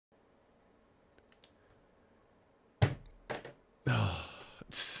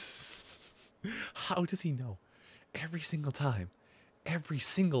How does he know? Every single time. Every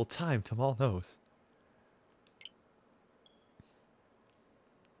single time Tamal knows.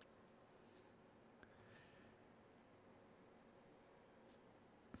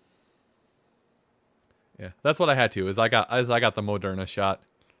 Yeah, that's what I had to. Is I got the Moderna shot.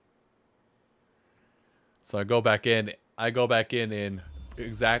 So I go back in. I go back in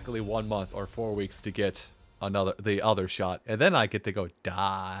exactly 1 month or 4 weeks to get the other shot, and then I get to go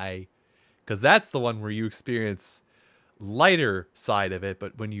die, because that's the one where you experience lighter side of it,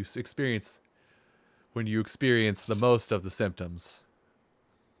 but when you experience the most of the symptoms.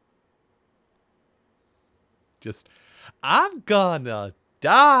 Just, I'm gonna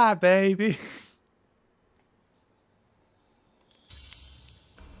die, baby.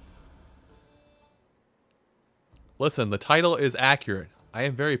 Listen, the title is accurate. I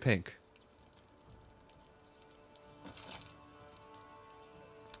am very pink.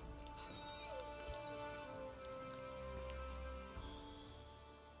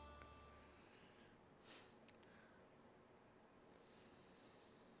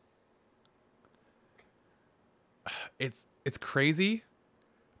 It's crazy,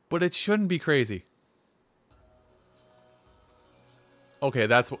 but it shouldn't be crazy. Okay,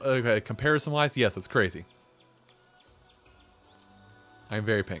 that's okay. Comparison-wise, yes, it's crazy. I'm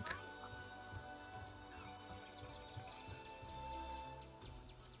very pink.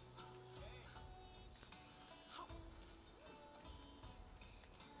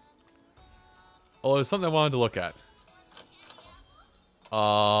 Oh, there's something I wanted to look at.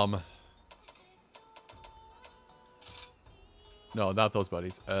 No, not those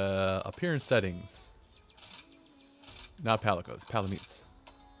buddies. Appearance settings. Not Palicos, Palamutes.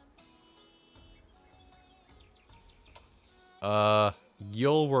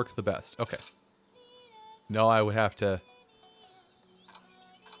 You'll work the best. Okay. No, I would have to...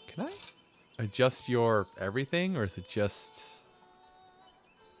 Can I adjust your everything, or is it just...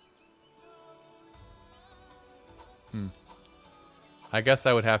 I guess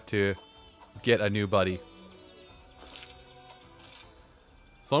I would have to get a new buddy.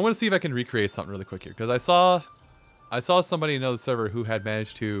 So I'm going to see if I can recreate something really quick here, because I saw somebody in another server who had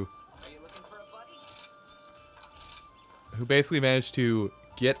managed to... Who basically managed to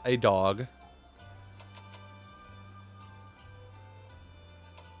get a dog.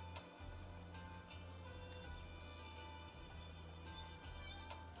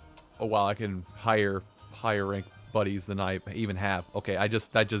 Oh wow, I can hire higher rank buddies than I even have. Okay,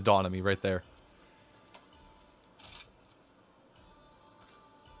 that just dawned on me right there.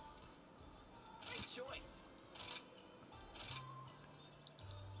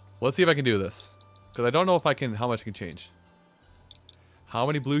 Let's see if I can do this, because I don't know if I can, how much I can change. How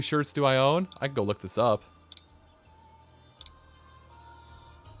many blue shirts do I own? I can go look this up.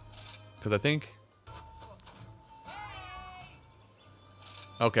 Because I think...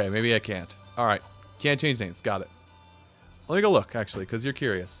 Okay, maybe I can't. Alright. Can't change names. Got it. Let me go look, actually, because you're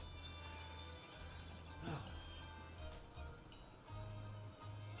curious.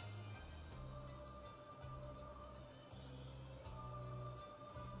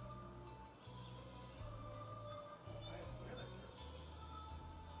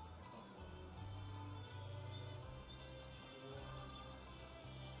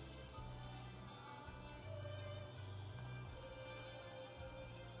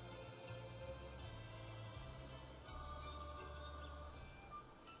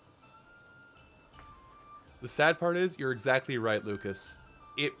 The sad part is, you're exactly right, Lucas.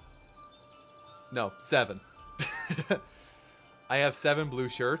 No, 7. I have 7 blue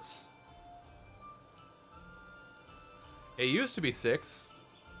shirts. It used to be 6.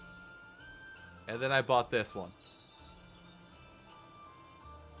 And then I bought this one.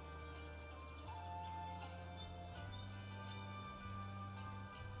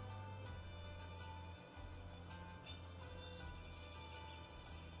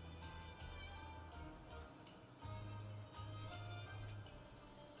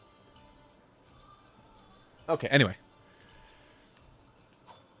 Okay, anyway.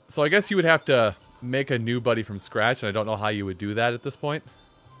 So I guess you would have to make a new buddy from scratch, and I don't know how you would do that at this point.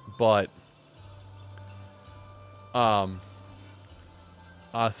 But...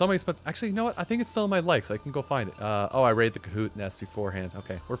 somebody spent... Actually, you know what? I think it's still in my likes. I can go find it. Oh, I raided the Kahoot nest beforehand.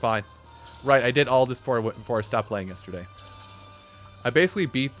 Okay, we're fine. Right, I did all this before I stopped playing yesterday. I basically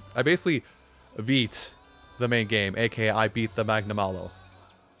beat the main game, aka I beat the Magnamalo.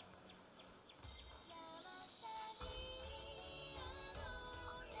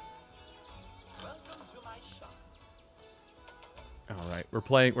 All right,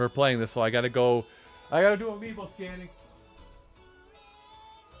 we're playing this, so I gotta do amiibo scanning.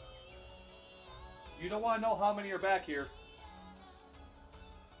 You don't want to know how many are back here.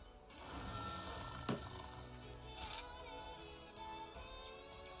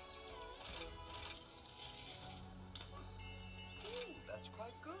 Ooh, that's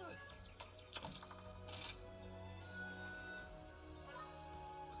quite good.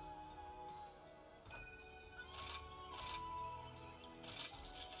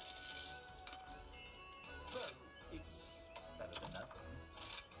 Well, it's better than nothing.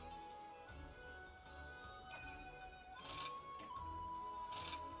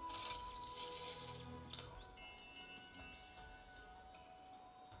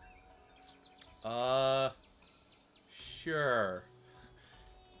 Sure.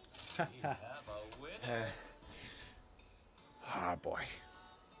 We have a winner. Oh boy.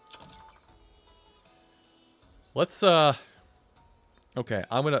 Let's okay,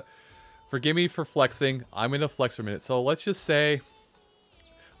 I'm gonna forgive me for flexing. I'm gonna flex for a minute. So let's just say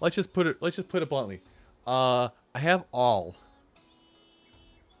let's just put it bluntly. I have all.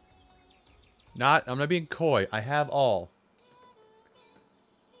 I'm not being coy. I have all.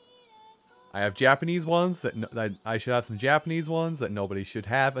 I have Japanese ones that I should have some Japanese ones that nobody should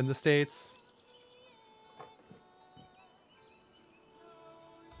have in the States.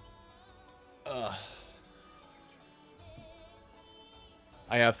 I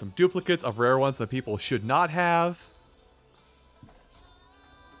have some duplicates of rare ones that people should not have.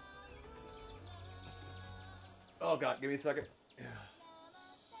 Oh god, give me a second.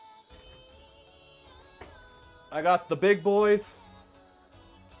 I got the big boys.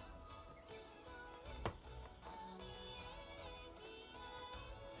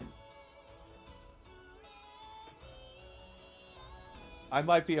 I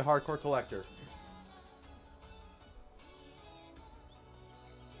might be a hardcore collector.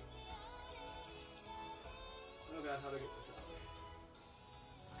 Oh god, how do I get this out?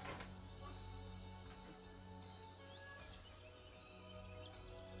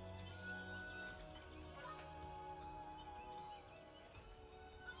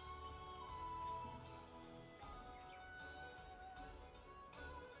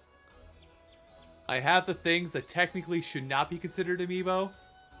 I have the things that technically should not be considered amiibo,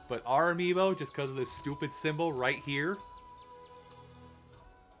 but are amiibo just because of this stupid symbol right here.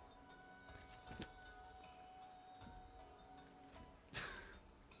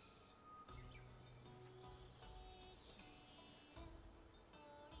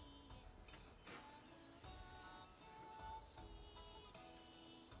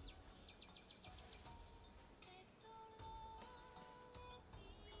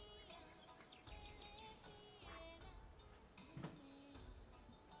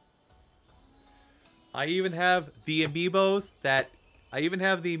 I even have the amiibos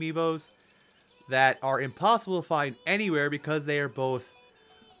that are impossible to find anywhere because they are both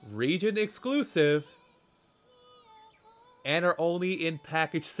region exclusive and are only in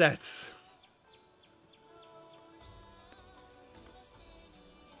package sets.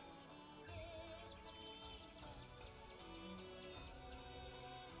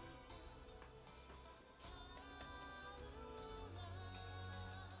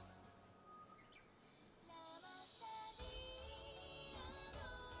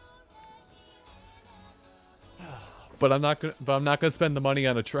 But I'm not gonna spend the money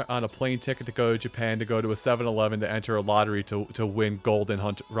on a plane ticket to go to Japan to go to a 7-Eleven to enter a lottery to win golden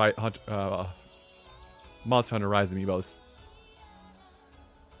Monster Hunter Rise amiibos.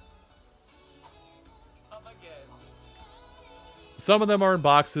 Come again. Some of them are in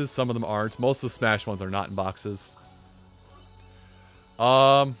boxes, some of them aren't. Most of the Smash ones are not in boxes.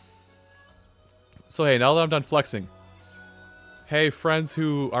 So hey, now that I'm done flexing. Hey, friends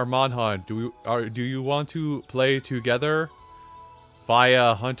who are Monhan, do you want to play together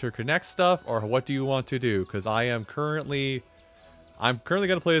via Hunter Connect stuff, or what do you want to do? Because I'm currently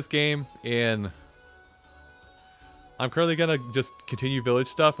gonna play this game in. I'm currently gonna just continue village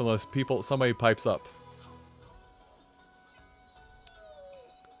stuff unless somebody pipes up.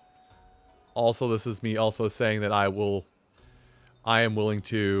 Also, this is me also saying that I am willing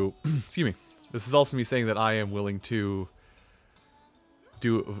to. Excuse me. This is also me saying that I am willing to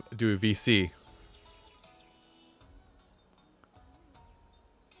do a VC.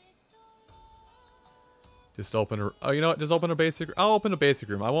 Just open a. Oh, you know what? Just open a basic. I'll open a basic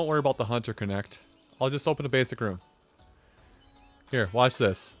room. I won't worry about the Hunter Connect. I'll just open a basic room. Here, watch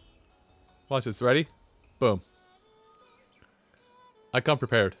this. Watch this. Ready? Boom. I come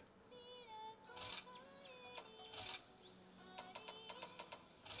prepared.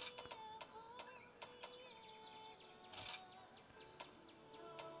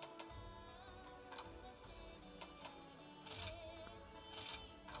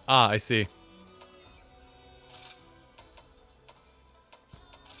 Ah, I see.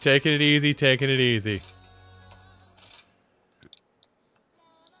 Taking it easy, taking it easy.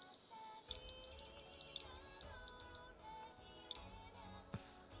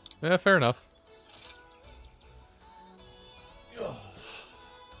 Yeah, fair enough.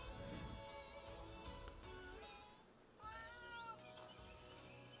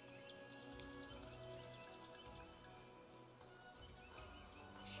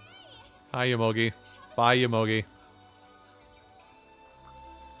 Hi, Yomogi. Bye, Yomogi.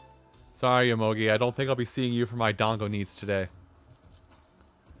 Sorry, Yomogi. I don't think I'll be seeing you for my dongo needs today.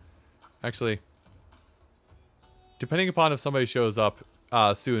 Actually, depending upon if somebody shows up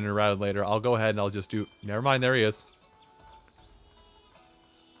sooner rather than later, I'll go ahead and I'll just do... Never mind, there he is.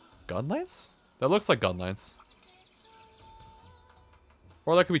 Gunlance? That looks like Gunlance.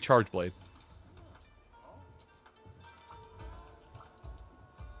 Or that could be Charge Blade.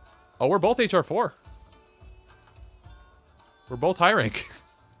 Oh, we're both HR4. We're both high rank.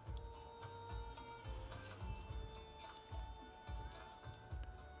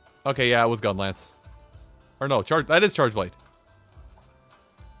 Okay, yeah, it was Gunlance. Or no, that is Charge Blade.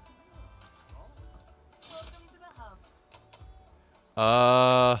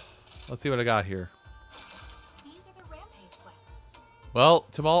 Let's see what I got here. These are the rampage quests. Well,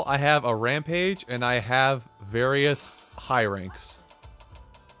 Tamal, I have a rampage and I have various high ranks.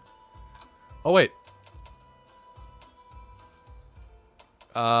 Oh wait.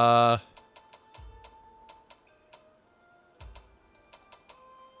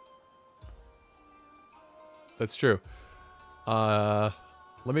 That's true. Let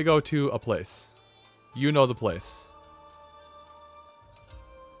me go to a place. You know the place.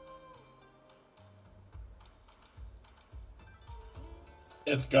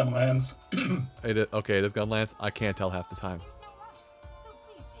 It's Gunlands. Okay, it is Gunlance. I can't tell half the time. There's no rush, so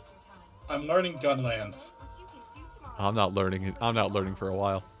please take your time. I'm learning Gunlands. What you can do tomorrow. I'm not learning. I'm not learning for a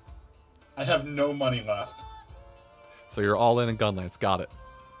while. I have no money left. So you're all in Gunlance. Got it.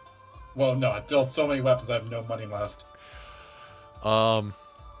 Well, no, I built so many weapons I have no money left. How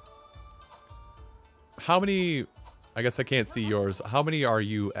many... I guess I can't see yours. How many are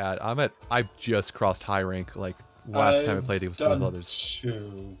you at? I just crossed high rank, like, last time I played it with others.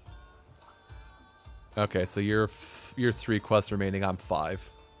 2. Okay, so you're 3 quests remaining. I'm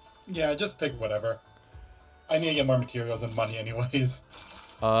 5. Yeah, just pick whatever. I need to get more materials and money anyways.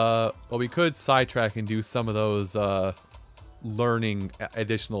 Well, we could sidetrack and do some of those, learning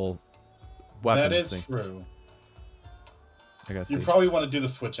additional weapons. That is true. I gotta You see. probably want to do the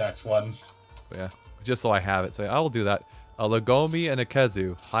Switch Axe one. Yeah, just so I have it. So I will do that. A Lagombi and a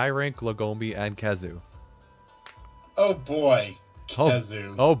Kezu. High rank Lagombi and Kezu. Oh boy, Oh,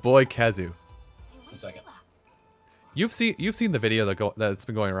 Kezu. oh boy, Kezu. I A wish second. you luck. You've seen the video that's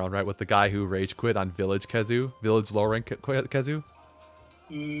been going around, right? With the guy who rage quit on Village Kezu, Village low rank Kezu.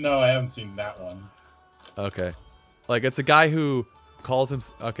 No, I haven't seen that one. Okay, like it's a guy who calls him.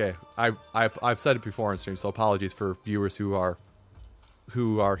 Okay, I've said it before on stream, so apologies for viewers who are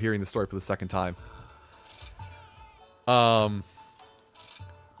hearing the story for the second time.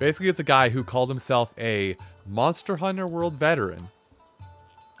 Basically, it's a guy who called himself a Monster Hunter World veteran.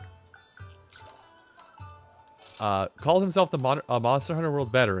 Called himself a Monster Hunter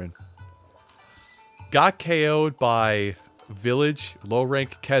World veteran. Got KO'd by Village low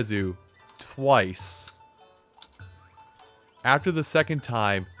rank Kezu twice. After the second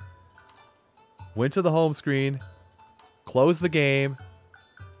time, went to the home screen, closed the game,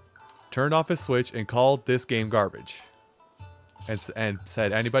 turned off his Switch, and called this game garbage. And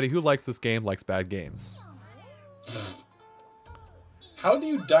said, anybody who likes this game likes bad games. How do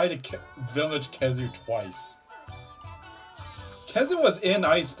you die to Village Kezu twice? Kezu was in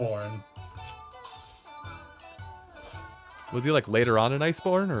Iceborne. Was he like later on in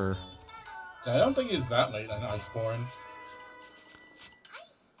Iceborne, or? I don't think he's that late in Iceborne.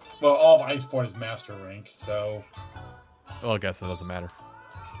 Well, all of Iceborne is Master Rank, so... Well, I guess that doesn't matter.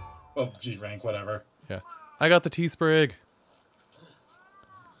 Well, G Rank, whatever. Yeah. I got the T-Sprig.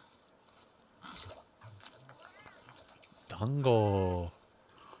 Dongo.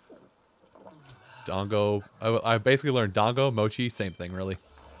 Dongo. I basically learned Dongo, Mochi, same thing, really.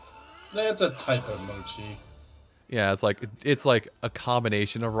 That's a type of mochi. Yeah, it's like a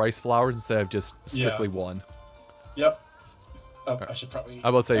combination of rice flours instead of just strictly Yeah. one. Yep. Oh, I should probably... I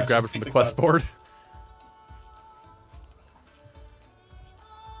will say actually grab it from the pick quest up. board.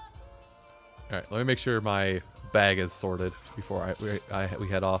 Alright, let me make sure my bag is sorted before we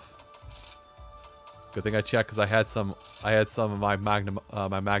head off. Good thing I checked because I had some of my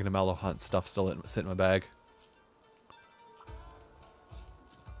Magnamello hunt stuff still sit in my bag.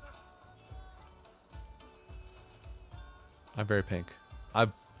 I'm very pink.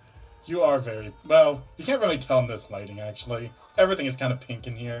 You are very well. You can't really tell in this lighting, actually. Everything is kind of pink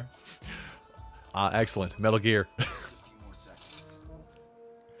in here. Excellent. Metal Gear.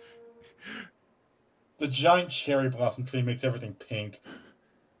 The giant cherry blossom tree makes everything pink.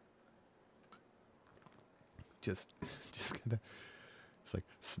 just gonna. It's like,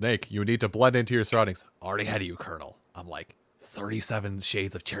 Snake, you need to blend into your surroundings. Already ahead of you, Colonel. I'm like 37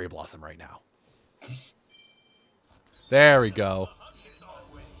 shades of cherry blossom right now. There we go.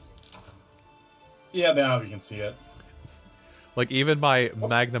 Yeah, now we can see it. Like, even my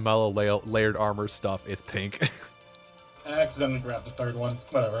Magnamello layered armor stuff is pink. I accidentally grabbed the third one.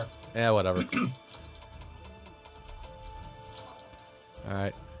 Whatever. Yeah, whatever.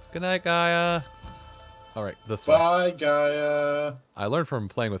 Alright. Good night, Gaia. Alright, this way. Bye, Gaia. I learned from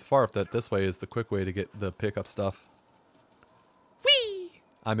playing with Farf that this way is the quick way to get the pickup stuff. Whee!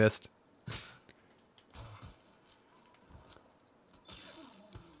 I missed.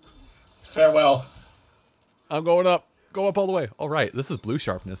 Farewell. I'm going up. Go up all the way. Alright, this is blue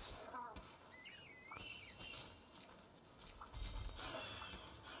sharpness.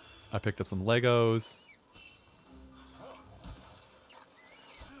 I picked up some Legos.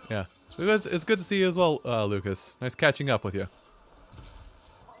 Yeah. It's good to see you as well, Lucas. Nice catching up with you.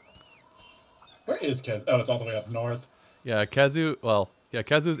 Where is Kez? Oh, it's all the way up north. Yeah, Kazu. Well, yeah,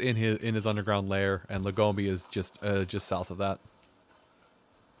 Kazu's in his underground lair, and Lagombi is just south of that.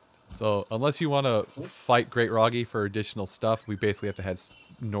 So unless you want to fight Great Roggy for additional stuff, we basically have to head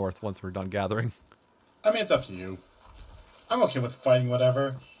north once we're done gathering. I mean, it's up to you. I'm okay with fighting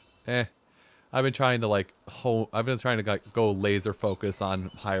whatever. I've been trying to like go laser focus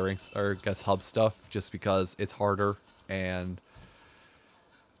on hiring or I guess hub stuff just because it's harder, and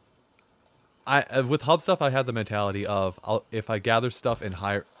with hub stuff I have the mentality of if I gather stuff in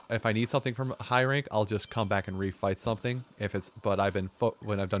if I need something from high rank, I'll just come back and refight something. But I've been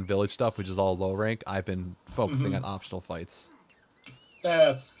when I've done village stuff, which is all low rank, I've been focusing on optional fights.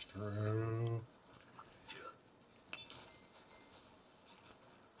 That's true.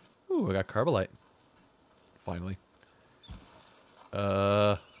 Ooh, I got Carbolite. Finally.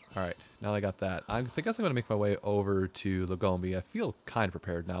 Alright. Now that I got that, I guess I'm going to make my way over to Lagombi. I feel kind of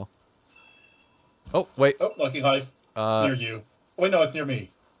prepared now. Oh, wait. Oh, Lucky Hive. It's near you. Wait, no, it's near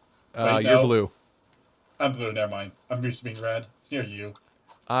me. Wait, you're no. blue. I'm blue, never mind. I'm used to being red. It's near you.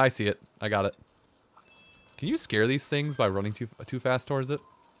 I see it. I got it. Can you scare these things by running too fast towards it?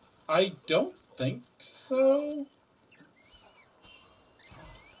 I don't think so.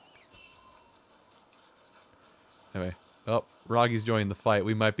 Anyway, oh, Roggy's joining the fight.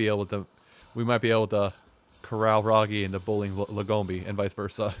 We might be able to corral Roggy into bullying Lagombi and vice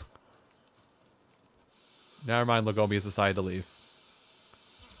versa. Never mind, Lagombi has decided to leave.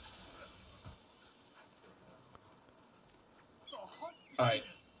 Alright.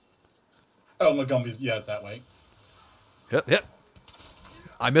 Oh, Lagombi's, yeah, it's that way. Yep.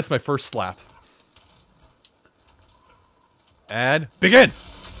 I missed my first slap. And begin!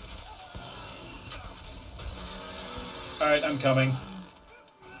 Alright, I'm coming.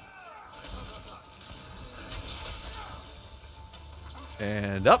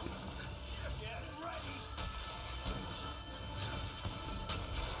 And up.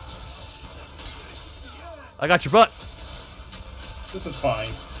 I got your butt. This is fine.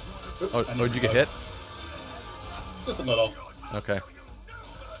 Oop, Oh, did you get hit? Just a little. Okay.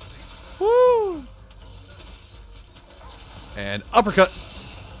 Woo! And uppercut.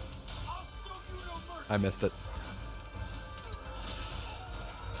 I missed it.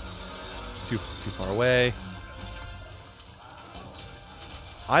 Too far away.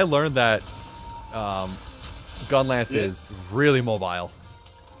 I learned that Gunlance is really mobile.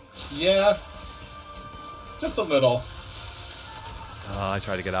 Yeah. Just a little. I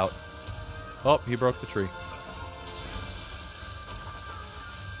tried to get out. Oh, he broke the tree.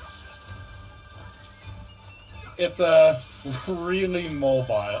 It's really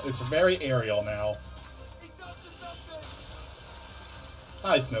mobile. It's very aerial now.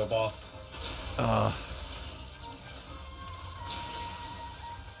 Hi, Snowball.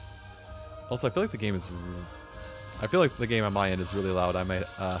 Also, I feel like the game is... I feel like the game on my end is really loud. I might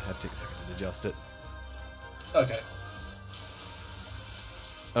have to take a second to adjust it. Okay.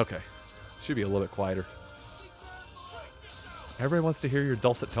 Okay. Should be a little bit quieter. Everybody wants to hear your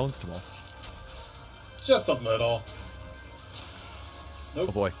dulcet tones, Tamal. Just a little. Nope.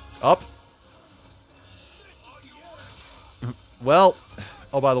 Oh boy. Up! Well...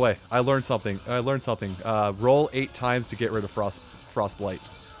 Oh, by the way, I learned something. Roll 8 times to get rid of Frostblight.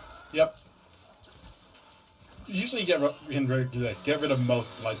 Yep. You usually get rid of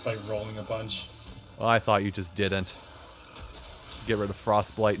most blights by rolling a bunch. Well, I thought you just didn't. get rid of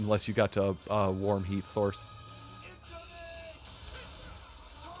Frostblight unless you got to a warm heat source.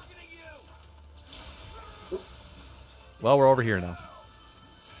 Well, we're over here now.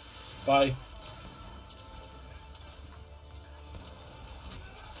 Bye.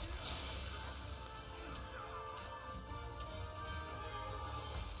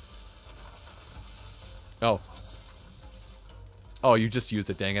 Oh. Oh, you just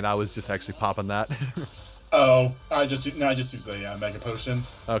used it, dang it. I was just actually popping that. Oh, I just used the Mega Potion.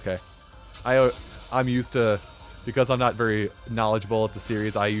 Okay. I'm used to, because I'm not very knowledgeable at the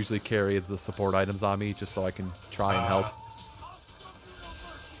series, I usually carry the support items on me just so I can try and help.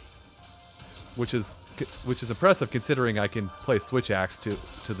 Which is impressive considering I can play Switch Axe to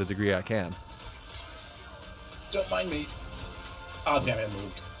the degree I can. Don't mind me. Ah, damn it,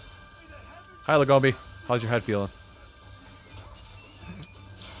 moved. Hi, Lagombi. How's your head feeling?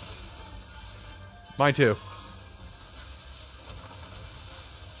 Mine too.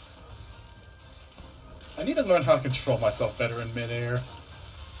 I need to learn how to control myself better in midair.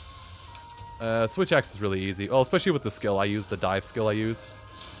 Switch Axe is really easy. Well, especially with the skill I use, the dive skill I use.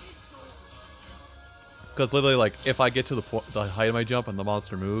 Because literally, like, if I get to the height of my jump and the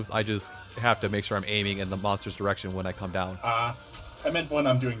monster moves, I just have to make sure I'm aiming in the monster's direction when I come down. I meant when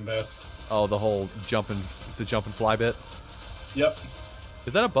I'm doing this. Oh, the whole jump and fly bit? Yep.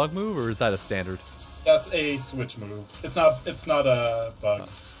 Is that a bug move or is that a standard? That's a switch move. It's not a bug.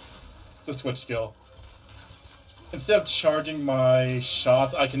 It's a switch skill. Instead of charging my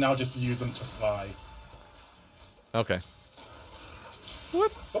shots, I can now just use them to fly. Okay.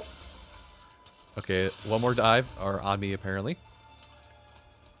 Whoop. Whoops. Okay, one more dive, or on me apparently.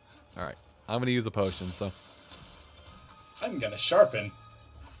 Alright, I'm gonna use a potion, so. I'm gonna sharpen.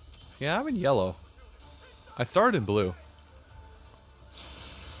 Yeah, I'm in yellow. I started in blue.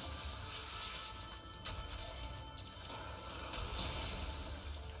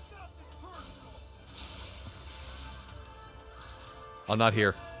 I'm not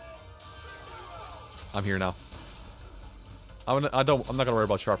here. I'm here now. I'm not gonna worry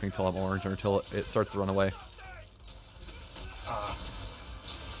about sharpening until I'm orange or until it starts to run away.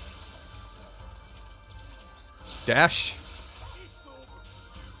 Dash.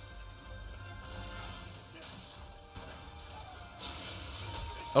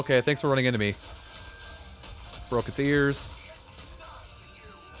 Okay, thanks for running into me. Broke its ears.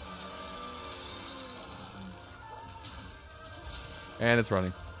 And it's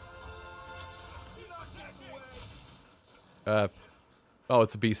running. Oh,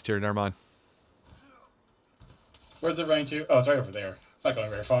 it's a beast here. Never mind. Where's it running to? Oh, it's right over there. It's not going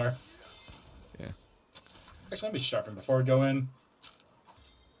very far. Yeah. Actually, let me sharpen before I go in.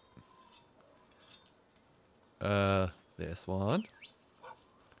 This one.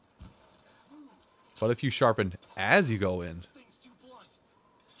 But if you sharpen as you go in.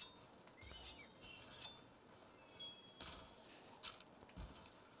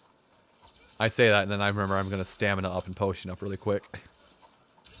 I say that and then I remember I'm going to stamina up and potion up really quick.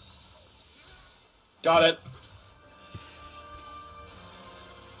 Got it.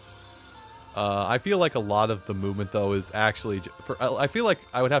 I feel like a lot of the movement though is actually I feel like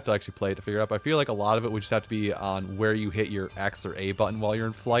I would have to actually play it to figure it out. But I feel like a lot of it would just have to be on where you hit your X or A button while you're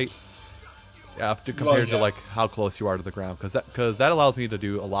in flight. Compared to like how close you are to the ground, because that allows me to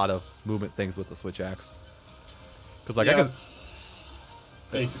do a lot of movement things with the Switch Axe. Because like I can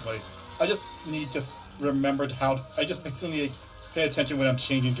basically, I just need to remember how. I just basically need to pay attention when I'm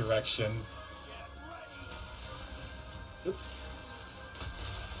changing directions. Oop.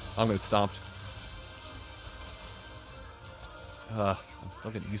 I'm gonna stomped. I'm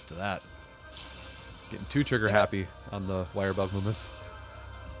still getting used to that. Getting too trigger happy on the wire bug movements.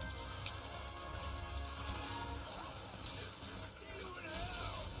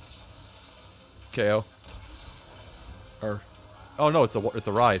 KO. Or, oh no, it's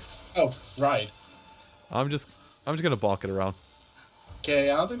a ride. Oh, ride. I'm just gonna bonk it around. Okay,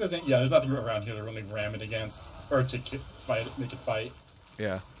 I don't think there's any. Yeah, there's nothing around here to really ram it against or to fight it, make it fight.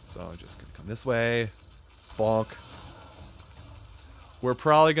 Yeah, so I'm just gonna come this way, bonk. We're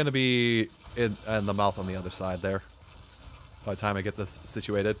probably gonna be in the mouth on the other side there by the time I get this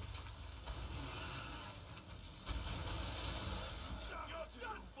situated.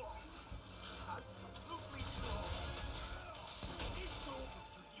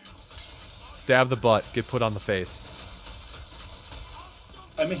 Stab the butt, get put on the face.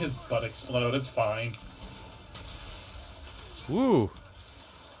 I made his butt explode, it's fine. Woo!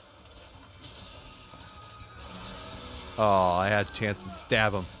 Oh, I had a chance to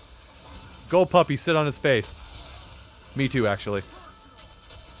stab him. Go puppy, sit on his face. Me too, actually.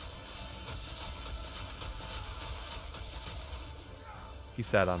 He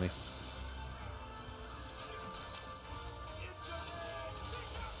sat on me.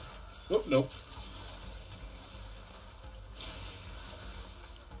 Oop, nope.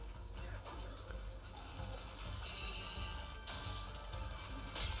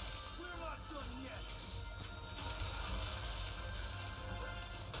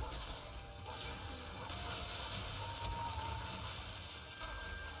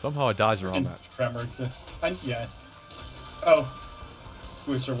 Somehow I dodged around that. Tremor. Yeah. Oh.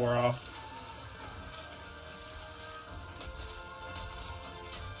 Booster wore off.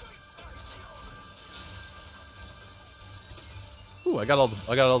 Ooh, I got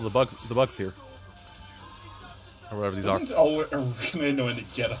all the bugs here. Or whatever these are. These are really annoying to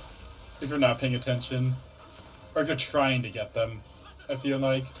get if you're not paying attention. Or if you're trying to get them, I feel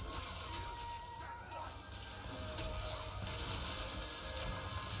like.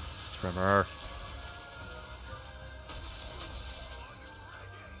 Tremor.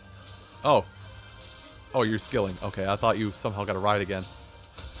 Oh. Oh, you're skilling. Okay, I thought you somehow got a ride again.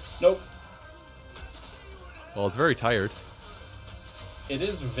 Nope. Well, it's very tired. It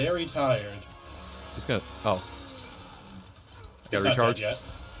is very tired. It's gonna... Oh. Got It's not recharge? dead yet.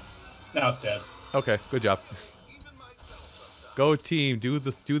 Now it's dead. Okay, good job. Go team, do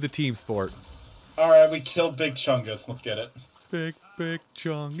the team sport. Alright, we killed Big Chungus. Let's get it. Big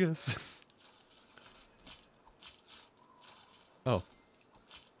Chungus. Oh.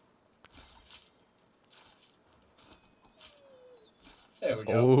 There we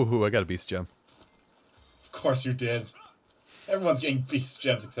go. Oh, I got a beast gem. Of course you did. Everyone's getting beast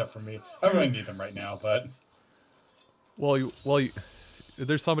gems except for me. I really need them right now, but... Well,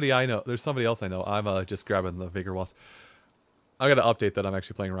 there's somebody I know. There's somebody else I know. I'm just grabbing the Vigor Wasp. I got to update that I'm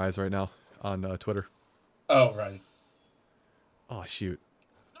actually playing Rise right now on Twitter. Oh, right. Oh, shoot.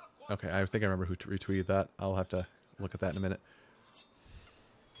 Okay, I think I remember who retweeted that. I'll have to look at that in a minute.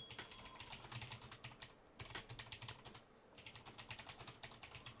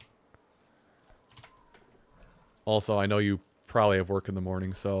 Also, I know you probably have work in the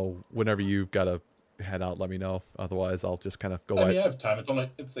morning, so whenever you've got to head out, let me know. Otherwise, I'll just kind of go. I mean, I have time.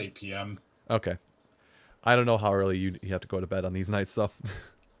 It's 8 p.m. Okay. I don't know how early you have to go to bed on these nights, so.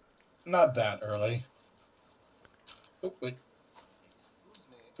 Not that early. Oh, wait.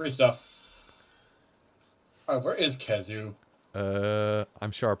 Free stuff. Oh, where is Kezu? I'm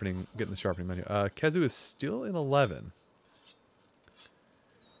getting the sharpening menu. Kezu is still in 11.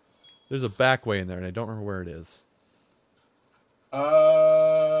 There's a back way in there, and I don't remember where it is.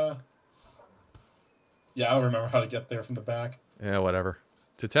 Yeah, I don't remember how to get there from the back. Yeah, whatever.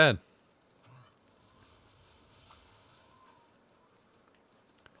 To 10.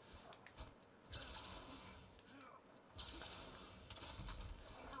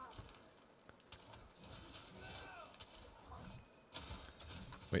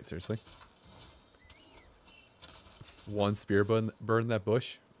 Wait, seriously? One spear burn that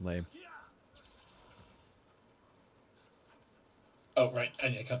bush? Lame. Oh, right. I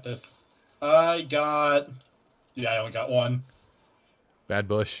need to cut this. I only got one. Bad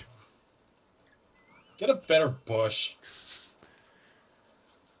bush. Get a better bush.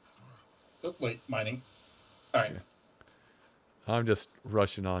 Oh, wait, mining. Alright. I'm just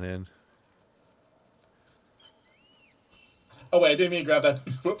rushing on in. Oh, wait, I didn't mean to grab that.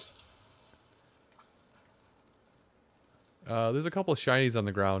 Whoops. There's a couple of shinies on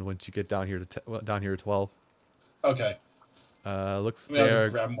the ground once you get down here to 12. Okay. Looks Maybe I'll they're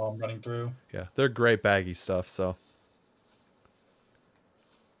just grab them while I'm running through. yeah, they're great baggy stuff, so.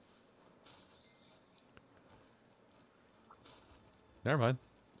 Never mind.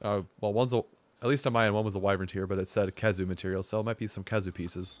 Well, at least on my end, one was a wyvern tier, but it said Kezu material, so it might be some Kezu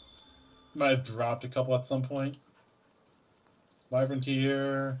pieces. Might have dropped a couple at some point. Wyvern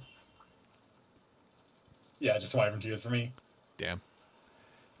tier. Yeah, just wyvern tiers for me. Damn.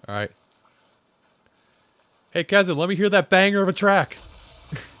 All right. Hey, Kezu, let me hear that banger of a track.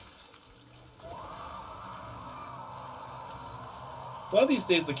 One of these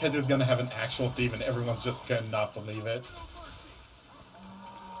days, the Kezu is going to have an actual theme, and everyone's just going to not believe it.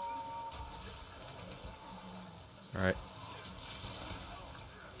 All right.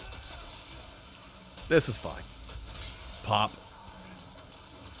 This is fine. Pop.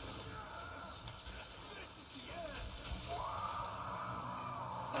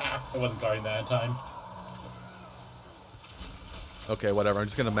 I wasn't guarding that in time. Okay, whatever. I'm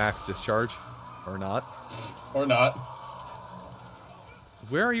just going to max discharge. Or not. Or not.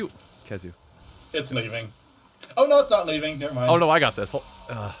 Where are you? Kezu. It's leaving. Oh, no, it's not leaving. Never mind. Oh, no, I got this.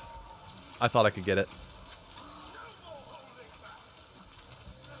 I thought I could get it.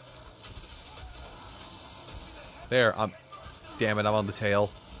 There, Damn it, I'm on the tail.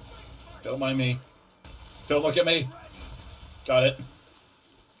 Don't mind me. Don't look at me. Got it.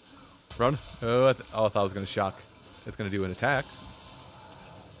 Run. Oh, I thought I was going to shock. It's going to do an attack.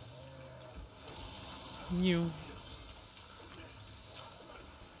 New.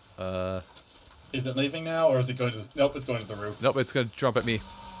 Is it leaving now, or is it going to... Nope, it's going to the roof. Nope, it's going to jump at me.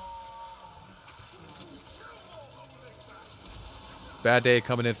 Bad day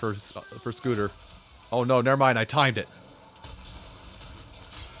coming in for Scooter. Oh no, never mind, I timed it.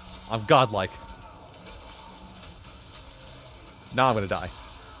 I'm godlike. Now I'm going to die.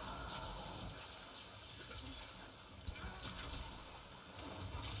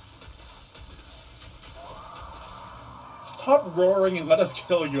 Stop roaring and let us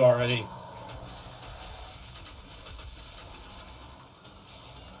kill you already.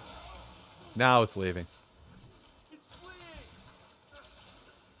 Now it's leaving.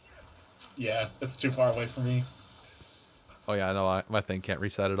 Yeah, it's too far away from me. Oh yeah, I know, my thing can't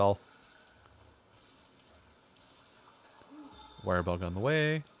reach that at all. Wire bug on the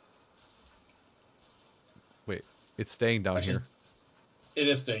way. Wait, it's staying down here. It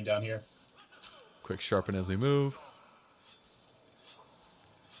is staying down here. Quick sharpen as we move.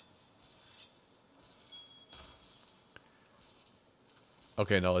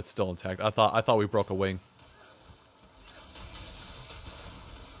 Okay, no, it's still intact. I thought we broke a wing.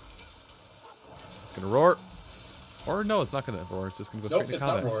 It's gonna roar. Or no, it's not gonna roar. It's just gonna go straight Nope, to it's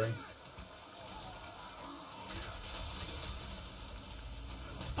combat. not roaring.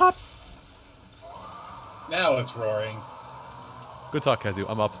 Pop. Now it's roaring. Good talk, Kazu.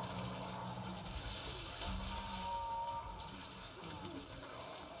 I'm up.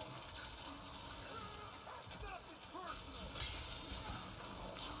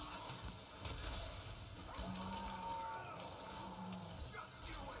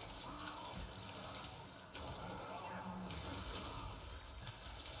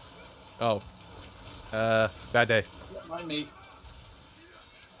 Oh. Bad day. Don't mind me.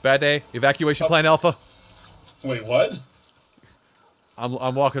 Bad day. Evacuation plan Alpha. Wait, what?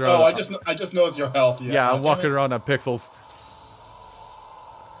 I'm walking around. Oh, I just know it's your health. Yeah, I'm damn walking it. around on pixels.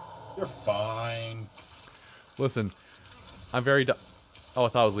 You're fine. Listen, I'm very. Oh, I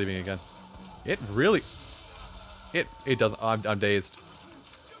thought I was leaving again. It really. It doesn't. I'm dazed.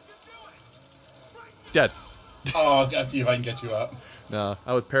 Dead. Oh, I was gonna see if I can get you up. No,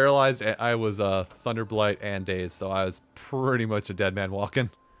 I was paralyzed. I was Thunderblight and dazed, so I was pretty much a dead man walking.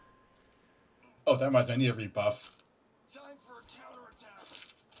 Oh, that reminds me, I need a rebuff. Time for a counterattack.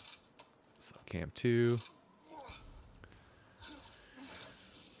 So camp 2.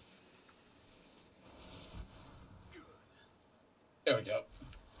 There we go.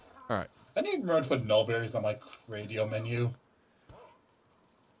 All right. I need to remember to put nullberries on my radio menu.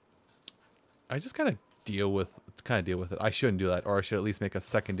 I just kind of deal with it. I shouldn't do that, or I should at least make a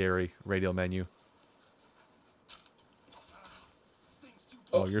secondary radio menu.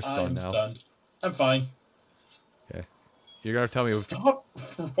 Oh, you're stunned I'm now. Stunned. I'm fine. Okay. You're gonna tell me. Stop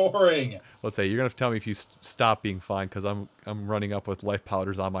roaring. Let's say you're gonna have to tell me if you stop being fine, because I'm running up with life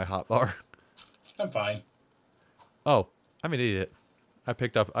powders on my hotbar. I'm fine. Oh, I'm an idiot. I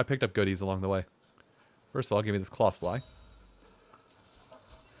picked up goodies along the way. First of all, give me this cloth fly.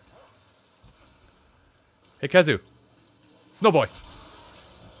 Hey, Kazu. Snowboy.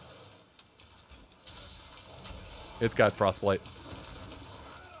 It's got frostblight.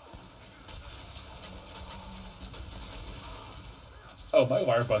 Oh, my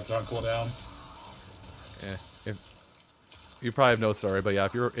wire bugs are on cooldown. Yeah. You probably have no story, but yeah,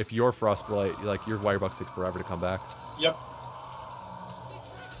 if you're frostblight, like your wire bugs take forever to come back. Yep.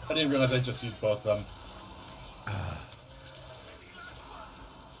 I didn't realize I just used both of them.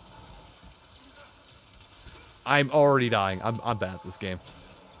 I'm already dying. I'm bad at this game.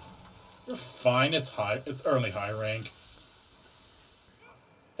 You're fine. It's high. It's early high rank.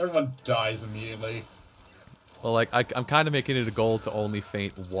 Everyone dies immediately. Well, like I'm kind of making it a goal to only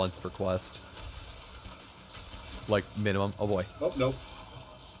faint once per quest. Like minimum. Oh boy. Oh, nope.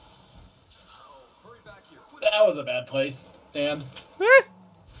 Hurry back here. Quick. That was a bad place. And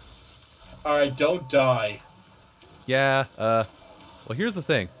alright, don't die. Yeah. Well, here's the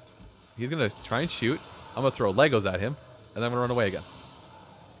thing. He's gonna try and shoot. I'm gonna throw Legos at him, and then I'm gonna run away again.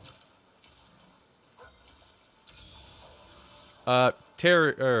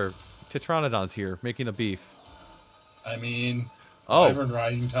 Tetranodon's here, making a beef. I mean, Oh. Wyvern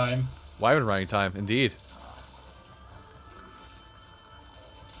riding time. Wyvern riding time, indeed.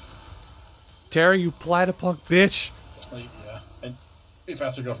 Terry, you platypunk bitch! Like, yeah. And be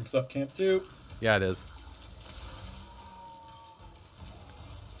faster go from sub camp too. Yeah, it is.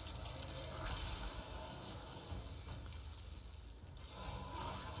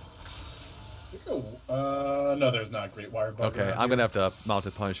 that Great Wire Bug. Okay, around I'm here. gonna have to mount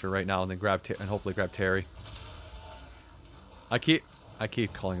a Punisher right now and then grab and hopefully grab Terry. I keep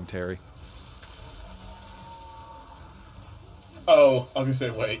calling him Terry. Oh, I was gonna say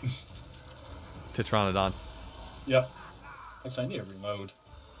wait. Tetranodon. Yep. Actually, I need to reload.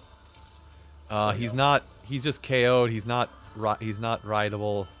 He's not. He's just KO'd. He's not. He's not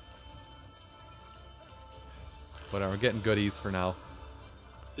rideable. Whatever. We're getting goodies for now.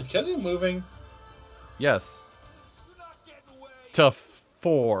 Is Kezu moving? Yes. You're not getting away. To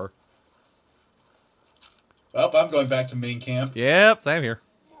 4. Well, I'm going back to main camp. Yep. Same here.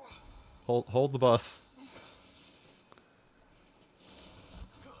 Hold the bus.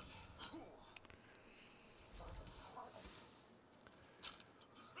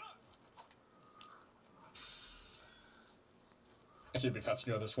 I should be fast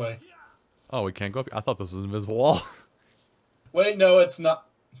to go this way. Oh, we can't go up. I thought this was an invisible wall. Wait, no, it's not.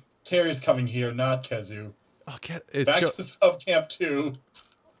 Terry's coming here, not Kezu. Oh, it's Back to sub camp 2.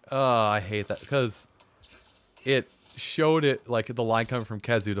 I hate that because it showed it like the line coming from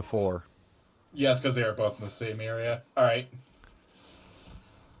Kezu to 4. Yes, because they are both in the same area. Alright.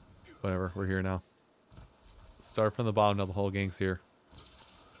 Whatever. We're here now. Start from the bottom. Now the whole gang's here.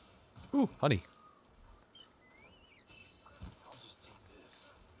 Ooh, honey. I'll just take this.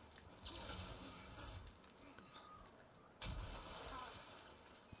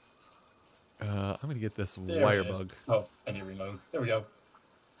 I'm gonna get this There wire it is. bug. Oh, I need to reload. There we go.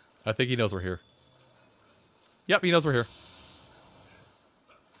 I think he knows we're here. Yep, he knows we're here.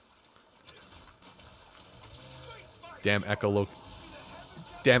 Damn echolocation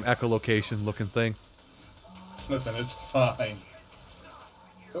looking thing. Listen, it's fine.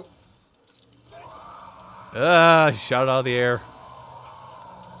 Oh, Shot it out of the air.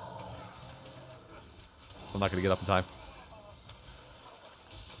 I'm not gonna get up in time.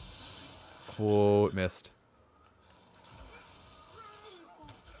 Whoa, it missed.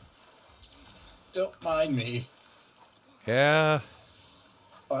 don't mind me. Yeah.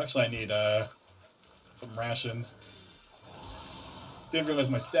 Oh, actually, I need some rations. Didn't realize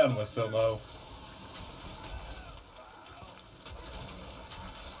my stamina was so low.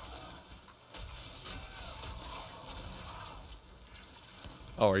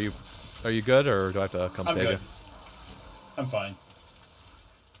 Oh, are you good, or do I have to come I'm save good. you? I'm fine.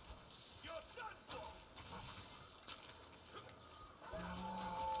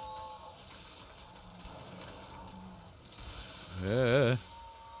 Yeah.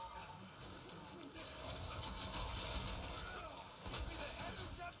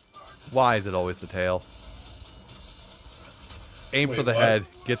 Why is it always the tail? Aim Wait, for the what? head.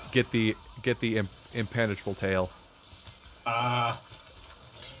 Get the impenetrable tail.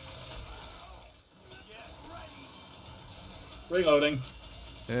 Reloading.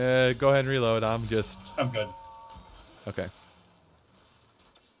 Go ahead and reload. I'm good. Okay.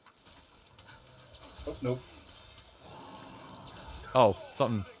 Oh, nope. Oh,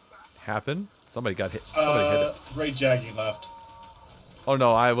 something happened. Somebody got hit. Somebody hit it. Great Jaggy left. Oh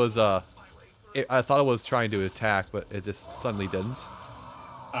no, I was I thought it was trying to attack, but it just suddenly didn't.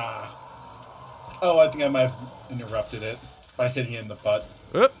 Oh, I think I might have interrupted it by hitting it in the butt.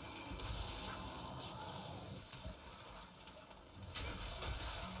 Oop.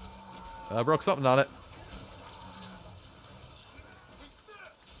 I broke something on it.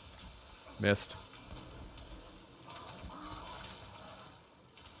 Missed.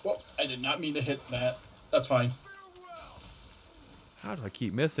 Well, I did not mean to hit that. That's fine. How do I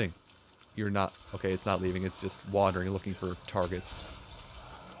keep missing? You're not... Okay, it's not leaving. It's just wandering, looking for targets.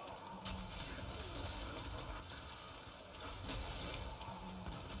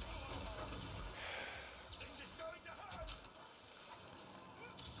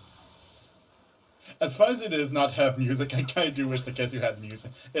 As fun as it is not to have music, I kind of do wish the Kezu had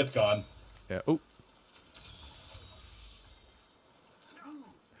music. It's gone. Yeah. Oh.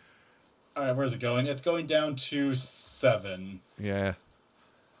 Alright, where's it going? It's going down to 7. Yeah.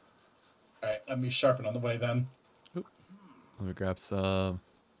 Alright, let me sharpen on the way then. Oop. Let me grab some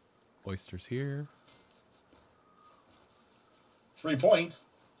oysters here. 3 points.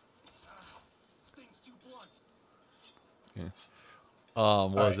 Sting's too blunt. Yeah.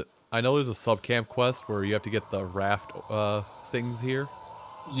 What was Alright. it? I know there's a sub-camp quest where you have to get the raft things here.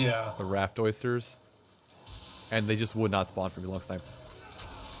 Yeah. The raft oysters. And they just would not spawn for me last time.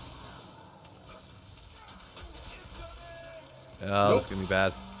 Oh, this is gonna be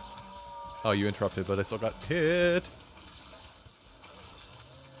bad. Oh, you interrupted, but I still got hit.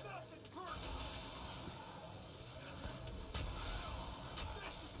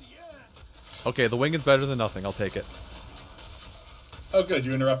 Okay, the wing is better than nothing. I'll take it. Oh, good.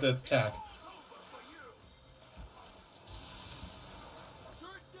 You interrupted its attack.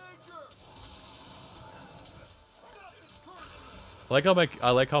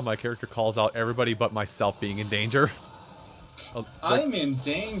 I like how my character calls out everybody but myself being in danger. I'm in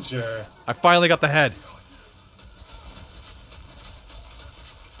danger. I finally got the head.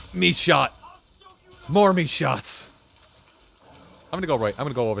 Meat shot. More meat shots. I'm gonna go right. I'm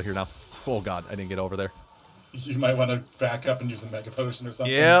gonna go over here now. Oh god, I didn't get over there. You might want to back up and use a Mega Potion or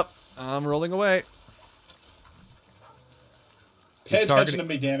something. Yep, I'm rolling away. Pay attention to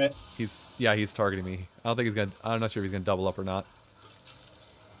me, damn it. He's targeting me. I don't think he's gonna. I'm not sure if he's gonna double up or not.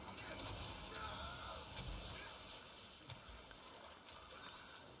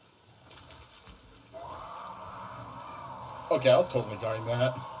 Okay, I was totally guarding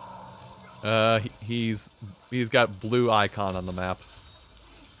that. He's got blue icon on the map.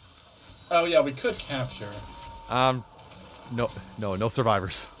 Oh yeah, we could capture. No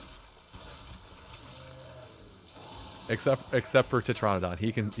survivors. Except for Tetranodon.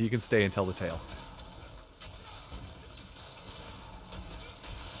 He can stay and tell the tale.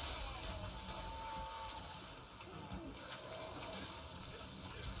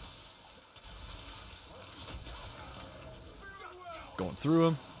 Going through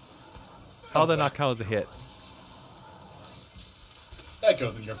him. How did that not count as a hit? That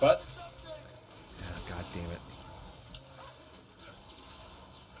goes in your butt. Oh, god damn it.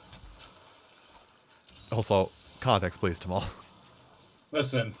 Also, context please, Tamal.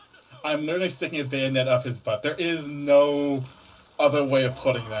 Listen, I'm literally sticking a bayonet up his butt. There is no other way of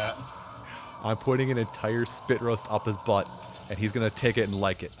putting that. I'm putting an entire spit roast up his butt, and he's gonna take it and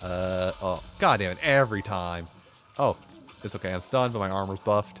like it. Oh, god damn it, every time. Oh, it's okay, I'm stunned, but my armor's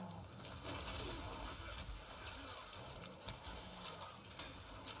buffed.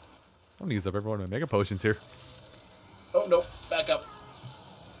 I'm gonna use up every one of my Mega Potions here. Oh no, back up.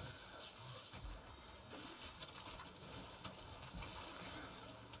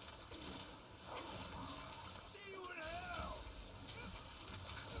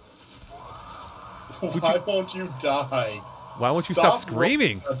 Why won't you die? Why won't you stop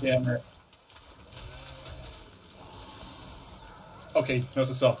screaming? Oh, damn it. Okay, note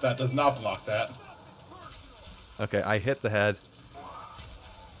to self, that does not block that. Okay, I hit the head.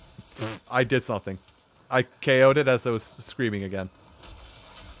 I did something. I KO'd it as I was screaming again.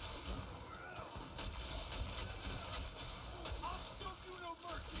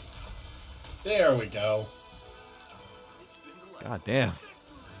 There we go. God damn.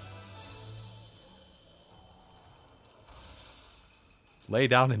 Lay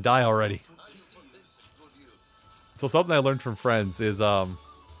down and die already. So something I learned from friends is that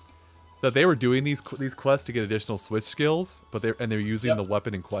they were doing these quests to get additional switch skills, but they're using the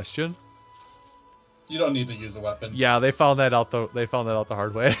weapon in question. You don't need to use a weapon. Yeah, they found that out the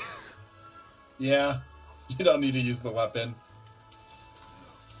hard way. Yeah, you don't need to use the weapon.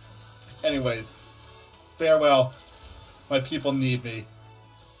 Anyways, farewell. My people need me.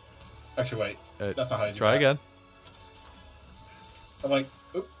 Actually, wait. That's not how you do Try that. again. I'm like,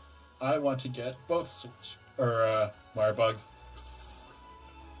 oop, I want to get both switch or wire bugs.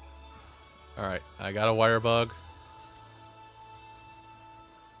 All right, I got a wire bug.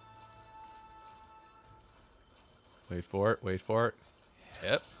 Wait for it. Wait for it.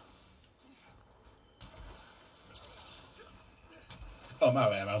 Yep. Oh, I'm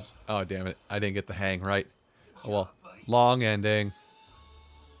out of ammo. Oh damn it! I didn't get the hang right. Oh, well, long ending.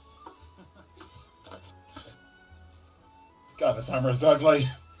 God, this armor is ugly.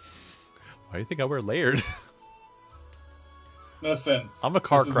 Why do you think I wear layered? Listen, I'm a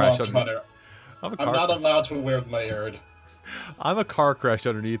car this is crash Monster underneath. Hunter. I'm not allowed to wear layered. I'm a car crash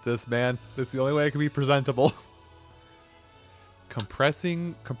underneath this, man. That's the only way I can be presentable.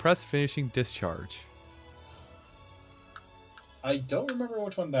 Compressed finishing discharge. I don't remember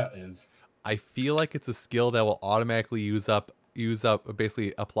which one that is. I feel like it's a skill that will automatically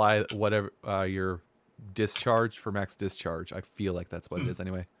basically apply whatever your discharge for max discharge. I feel like that's what it is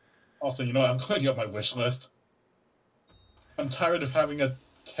anyway. Also, you know what? I'm going to get my wish list. I'm tired of having a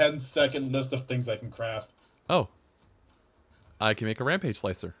 10-second list of things I can craft. Oh. I can make a rampage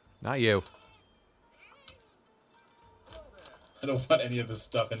slicer. Not you. I don't want any of this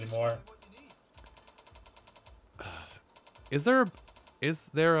stuff anymore. Is there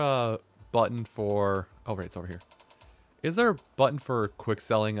a button for... Oh, right, it's over here. Is there a button for quick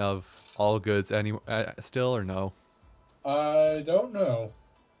selling of all goods still or no? I don't know.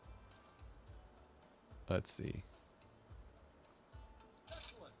 Let's see.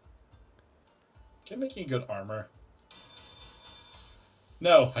 Can making good armor.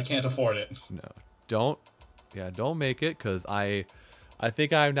 No, I can't afford it. No. Don't make it, because I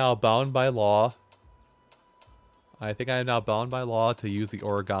think I'm now bound by law. I think I am now bound by law to use the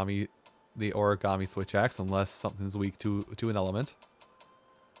origami the origami switch axe unless something's weak to an element.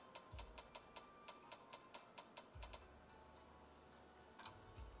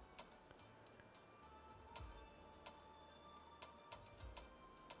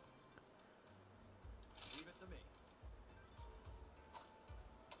 Leave it to me.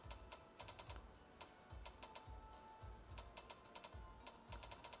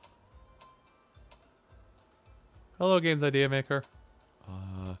 Hello, Games Idea Maker.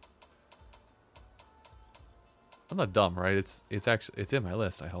 I'm not dumb, right? It's actually in my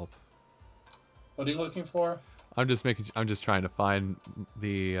list. I hope. What are you looking for? I'm just trying to find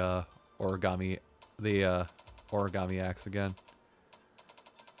the origami axe again.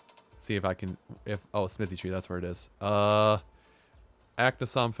 See if I can Smithy tree, that's where it is. Acnosom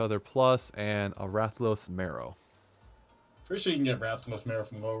Feather Plus and a Rathalos Marrow. Pretty sure you can get Rathalos Marrow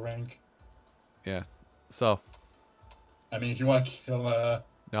from low rank. Yeah. So I mean, if you want to kill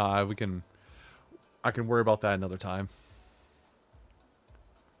no, I can worry about that another time.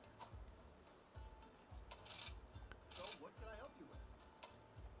 So, what can I help you with?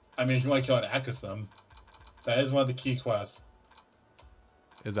 I mean, if you want to kill an Akasum, that is one of the key quests.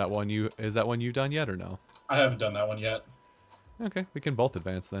 Is that one you've done yet or no? I haven't done that one yet. Okay, we can both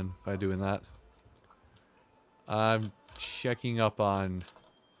advance then by doing that. I'm checking up on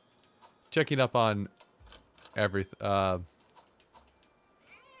everything.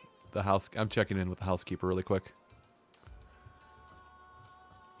 The house. I'm checking in with the housekeeper really quick.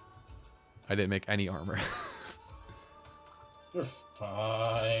 I didn't make any armor. You're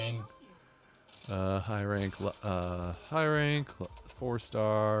fine. High rank,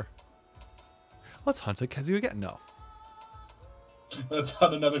 4-star. Let's hunt a Kezu again. No. Let's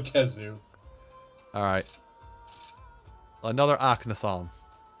hunt another Kezu. All right. Another Aknosom.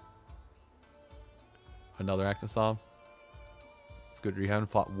 Another Aknosom. It's good you haven't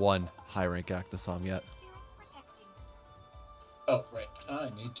fought one high rank Aknosom yet. Spirits protect you. Oh, right. I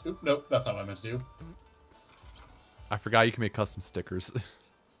need to. Nope, that's not what I meant to do. I forgot you can make custom stickers.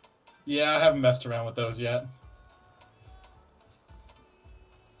 Yeah, I haven't messed around with those yet.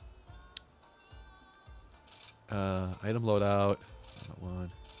 Item loadout. One.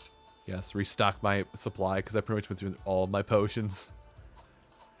 Yes, restock my supply because I pretty much went through all my potions.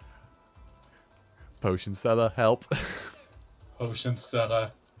 Potion seller, help. Potion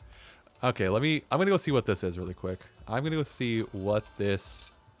seller. Okay, I'm gonna go see what this is really quick. I'm gonna go see what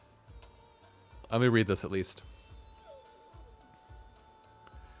this. I'm gonna read this at least.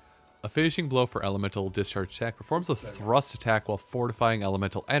 A finishing blow for elemental discharge attack performs a thrust attack while fortifying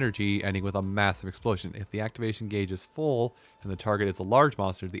elemental energy, ending with a massive explosion. If the activation gauge is full and the target is a large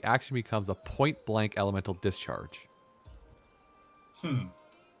monster, the action becomes a point-blank elemental discharge.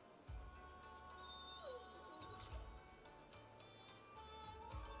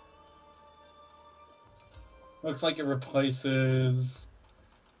 Looks like it replaces...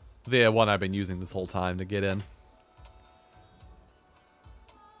 The one I've been using this whole time to get in.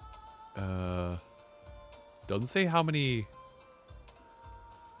 Doesn't say how many...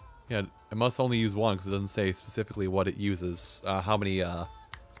 Yeah, it must only use one because it doesn't say specifically what it uses. How many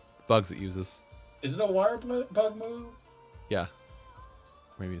bugs it uses. Is it a wire bug move? Yeah.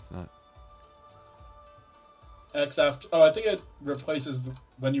 Maybe it's not. X after... Oh, I think it replaces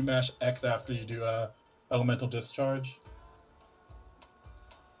when you mash X after you do a elemental discharge.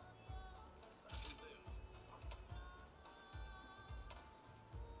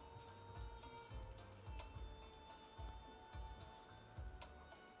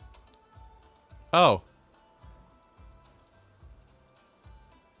 Oh.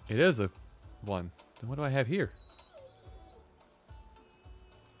 It is a one. Then what do I have here?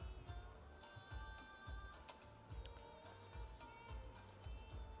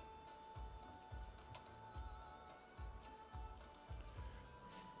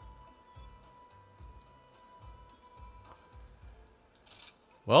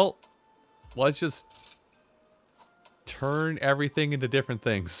 Well, let's just turn everything into different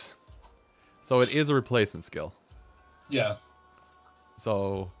things. So it is a replacement skill. Yeah.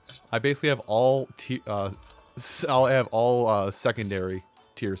 So I basically have all secondary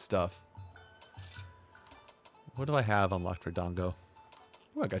tier stuff. What do I have unlocked for Dango?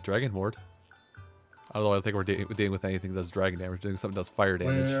 Oh, I got Dragon Ward. I don't know. I think we're dealing with anything that does dragon damage. Doing something that does fire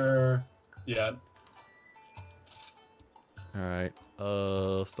damage. Yeah. All right.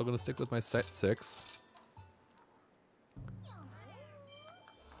 Still gonna stick with my set 6. I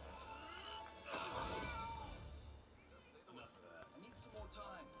need some more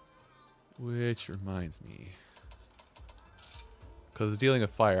time. Which reminds me, because it's dealing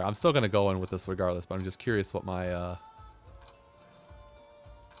with fire, I'm still gonna go in with this regardless. But I'm just curious what my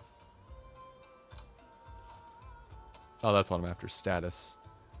Oh, that's what I'm after. Status.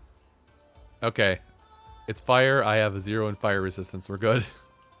 Okay. It's fire. I have a 0 in fire resistance. We're good.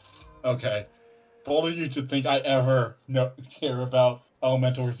 Okay. Bold of you to think I ever care about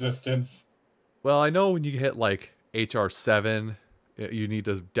elemental resistance. Well, I know when you hit like HR7, you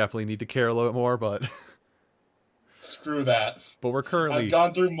definitely need to care a little bit more, but Screw that. but we're currently. I've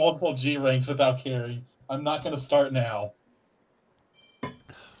gone through multiple G ranks without caring. I'm not going to start now.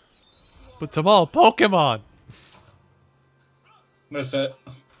 But Tamal, Pokemon. Listen,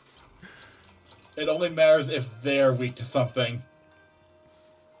 it only matters if they're weak to something.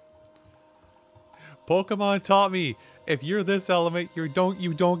 Pokemon taught me if you're this element, you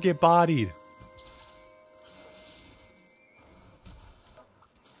don't get bodied.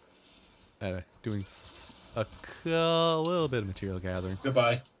 Doing a little bit of material gathering.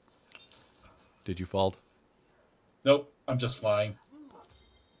 Goodbye. Did you fall? Nope, I'm just flying.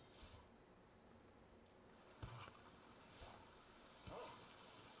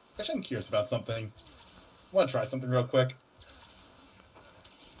 Actually, I'm curious about something. I want to try something real quick.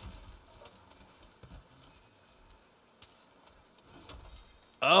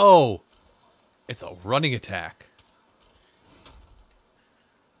 Oh! It's a running attack.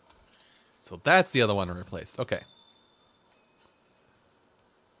 So that's the other one I replaced. Okay.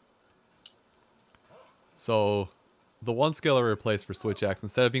 So the one skill I replaced for Switch Axe,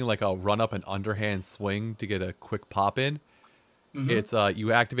 instead of being like a run up and underhand swing to get a quick pop in, it's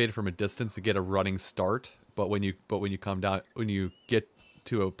you activate it from a distance to get a running start. But when you come down, when you get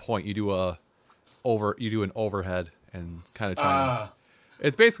to a point, you do an overhead and kind of try.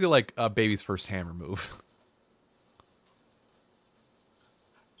 It's basically like a baby's first hammer move.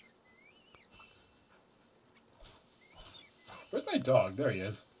 Where's my dog? There he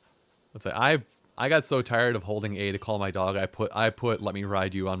is. Let's say I got so tired of holding A to call my dog. I put let me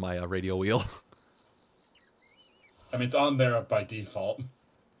ride you on my radio wheel. I mean, it's on there by default.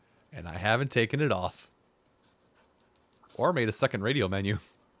 And I haven't taken it off. Or made a second radio menu.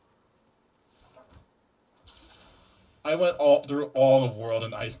 I went through all of World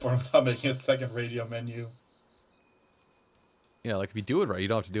and Iceborne without making a second radio menu. Yeah, like if you do it right, you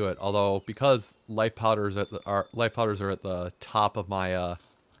don't have to do it. Although because life powders are at the top of my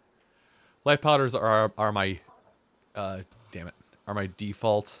life powders are my are my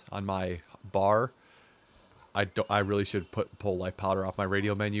default on my bar. I really should pull life powder off my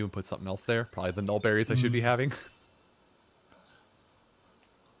radio menu and put something else there. Probably the null berries I should be having.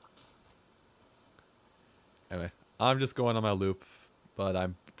 Anyway, I'm just going on my loop, but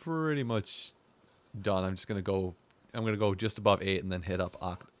I'm pretty much done. I'm gonna go just above 8 and then hit up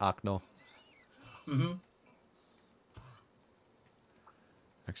Ocno.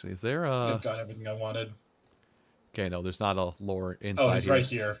 Actually, is there a... I've got everything I wanted. Okay, no, there's not a lore inside Oh, he's here. right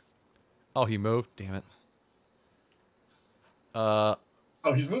here. Oh, he moved? Damn it. Oh,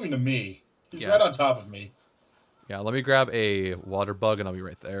 he's moving to me. He's Yeah. right on top of me. Yeah, let me grab a water bug and I'll be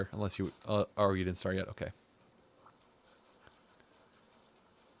right there. Unless you... oh, you didn't start yet? Okay.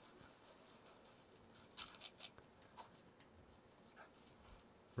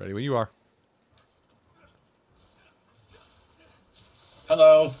 Ready when you are.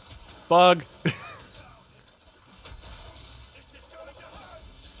 Hello. Bug!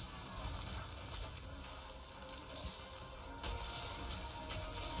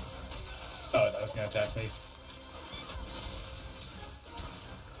 Oh, that was going to attack me.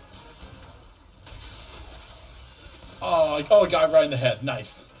 Oh, it got right in the head.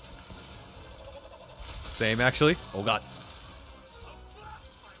 Nice. Same, actually. Oh, God.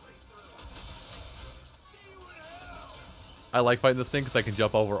 I like fighting this thing because I can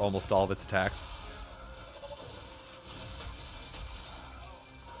jump over almost all of its attacks.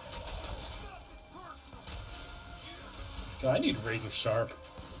 God, I need Razor Sharp.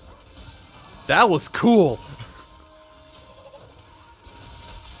 That was cool!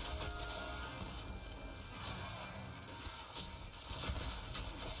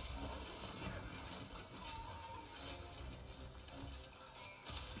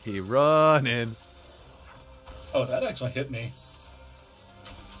 He running. Oh, that actually hit me.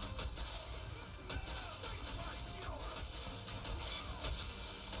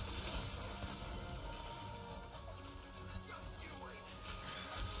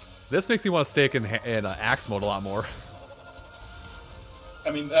 This makes me want to stick in axe mode a lot more.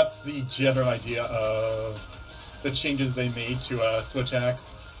 I mean, that's the general idea of the changes they made to Switch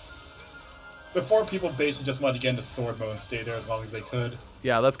Axe. Before, people basically just wanted to get into sword mode and stay there as long as they could.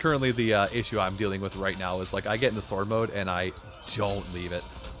 Yeah, that's currently the issue I'm dealing with right now, is like I get into sword mode and I don't leave it.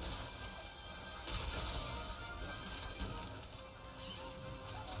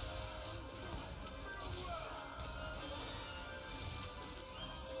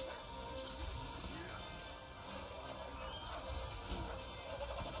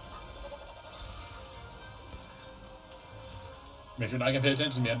 If you're not gonna pay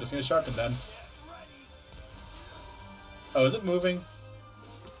attention to me, I'm just gonna sharpen then. Oh, is it moving?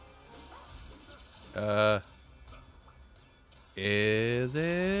 Is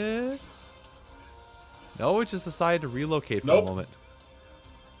it? No, it just decided to relocate for Nope. a moment.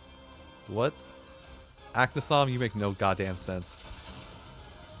 What? Aknasom, you make no goddamn sense.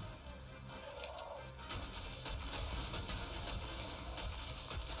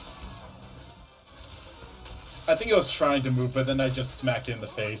 I think it was trying to move, but then I just smacked it in the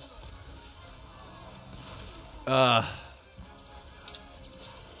face.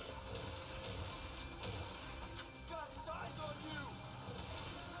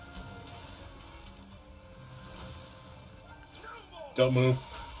 Don't move.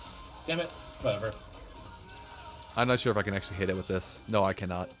 Damn it. Whatever. I'm not sure if I can actually hit it with this. No, I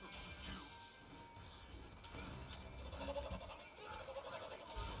cannot.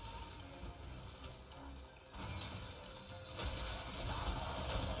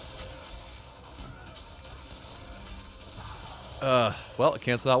 Well, it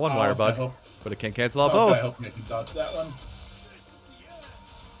canceled out one wire bug, but it can't cancel out both. I hope you can dodge that one.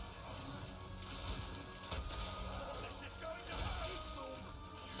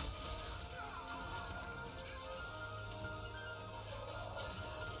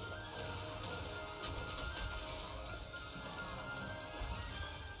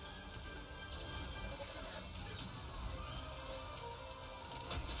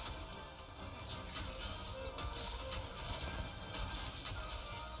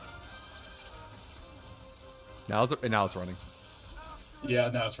 Now it's running. Yeah,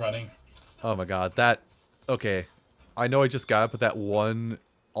 now it's running. Oh my god, that... Okay. I know I just got it, but that one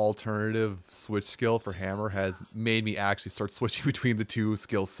alternative switch skill for Hammer has made me actually start switching between the two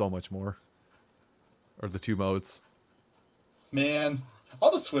skills so much more. Or the two modes. Man,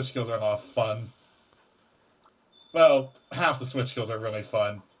 all the switch skills are a lot of fun. Well, half the switch skills are really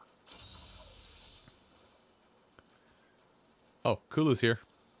fun. Oh, Kulu's here.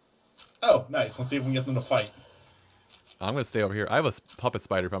 Oh, nice. Let's see if we can get them to fight. I'm going to stay over here. I have a puppet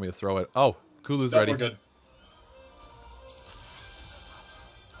spider if I'm going to throw it. Oh, Kulu's Nope, ready. we're good.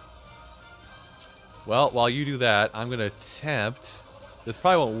 Well, while you do that, I'm going to attempt... This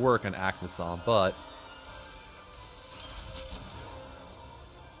probably won't work on Aknasom, but...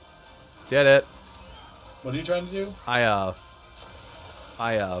 Did it. What are you trying to do? I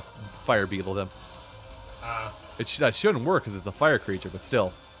fire beetled him. Ah. That shouldn't work because it's a fire creature, but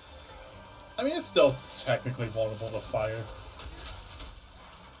still. I mean, it's still technically vulnerable to fire.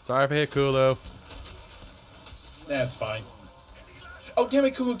 Sorry if I hit Kulu. Nah, it's fine. Oh, damn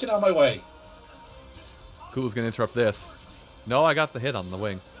it, Kulu, get out of my way. Kulu's going to interrupt this. No, I got the hit on the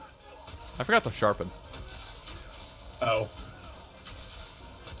wing. I forgot to sharpen. Oh.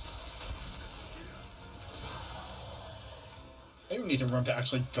 Maybe we need to run to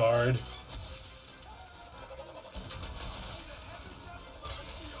actually guard.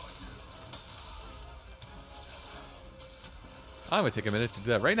 I'm going to take a minute to do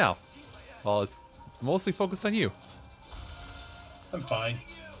that right now. While it's mostly focused on you. I'm fine.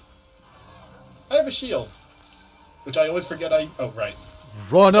 I have a shield. Which I always forget I... Oh, right.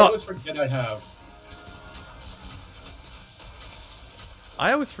 Run I up! always forget I have.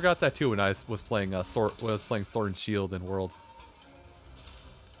 I always forgot that too when I was playing Sword and Shield in World.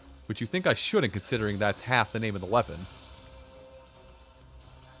 Which you think I shouldn't, considering that's half the name of the weapon.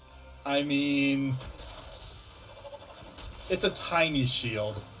 I mean... It's a tiny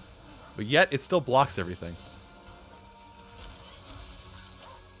shield. But yet, it still blocks everything.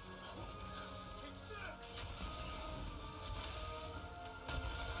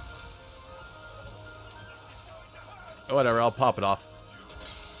 Whatever, I'll pop it off.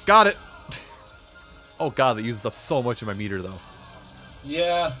 Got it! Oh god, that uses up so much of my meter, though.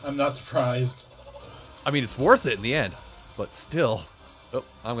 Yeah, I'm not surprised. I mean, it's worth it in the end. But still. Oh,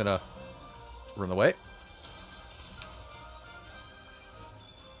 I'm gonna run away.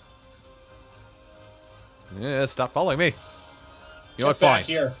 Yeah, stop following me. You know what? Get back Fine.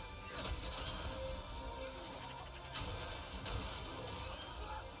 here.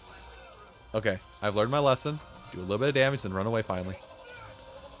 Okay, I've learned my lesson. Do a little bit of damage, then run away finally.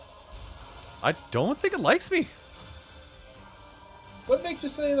 I don't think it likes me. What makes you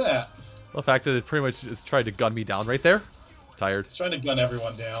say that? The fact that it pretty much just tried to gun me down right there. Tired. It's trying to gun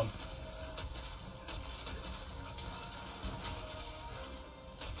everyone down.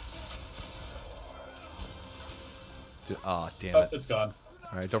 Ah, damn Oh, it. it's gone.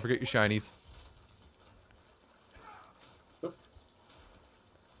 Alright, don't forget your shinies. Oop.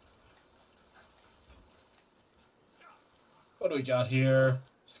 What do we got here?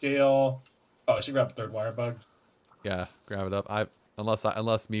 Scale. Oh, I should grab a third wire bug. Yeah, grab it up.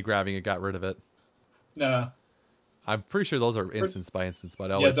 Unless me grabbing it got rid of it. Nah. I'm pretty sure those are instance by instance,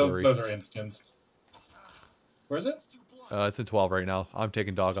 but I Yeah, always worry. those are instanced. Where is it? It's in 12 right now. I'm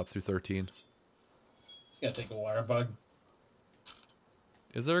taking dog up through 13. It's gonna take a wire bug.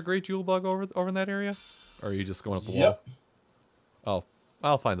 Is there a great jewel bug over in that area? Or are you just going up the Yep. wall? Oh,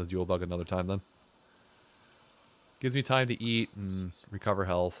 I'll find the jewel bug another time then. Gives me time to eat and recover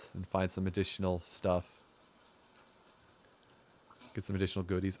health and find some additional stuff. Get some additional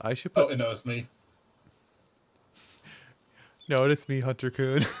goodies. I should Oh, put... it knows me. Notice me,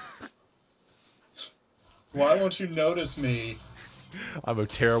 Hunter-kun. Why won't you notice me? I'm a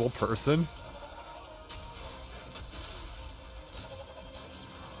terrible person.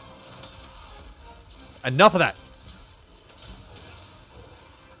 Enough of that!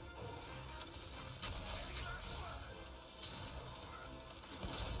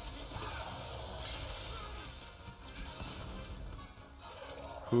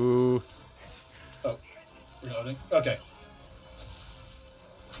 Who? Oh, reloading. Okay.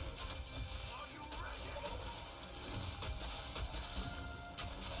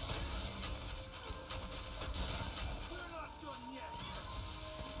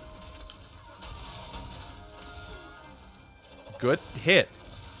 Good hit.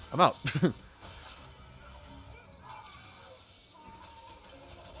 I'm out.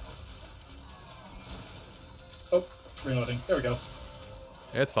 Oh, reloading. There we go.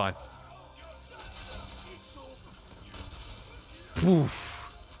 It's fine. Poof.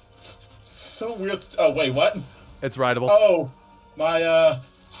 So weird. Oh, wait, what? It's rideable. Oh, my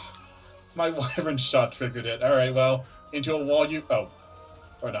wyvern shot triggered it. All right, well, into a wall you... Oh,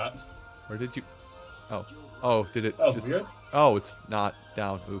 or not. Where did you... Oh. Oh, did it Oh, just... weird. Oh, it's not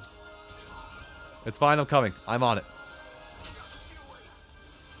down. Oops. It's fine. I'm coming. I'm on it.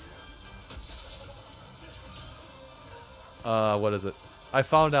 What is it? I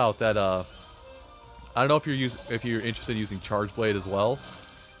found out that, I don't know if you're interested in using Charge Blade as well,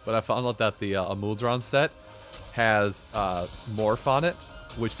 but I found out that the Amuldron set has Morph on it,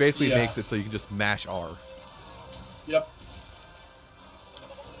 which basically Yeah. makes it so you can just mash R. Yep.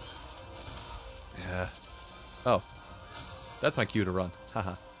 Yeah. Oh. That's my cue to run.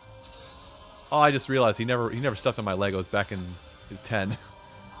 Haha. Oh, I just realized he never stepped on my Legos back in 10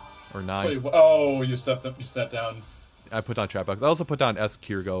 or 9. Wait, oh, you set down. I put down trap bugs. I also put down S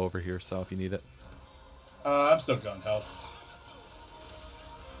Kirgo over here, so if you need it. I'm still going help.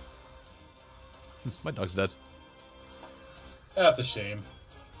 My dog's dead. That's a shame.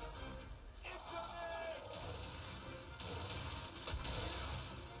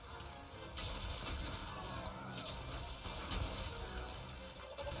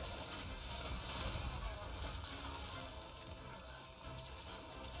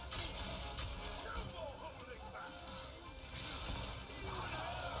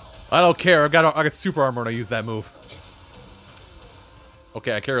 I don't care. I got super armor when I use that move.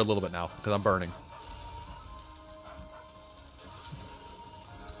 Okay, I care a little bit now because I'm burning.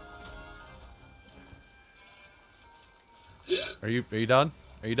 Are you done?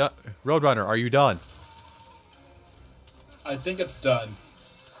 Are you done? Roadrunner, are you done? I think it's done.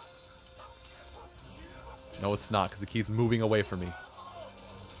 No, it's not because it keeps moving away from me.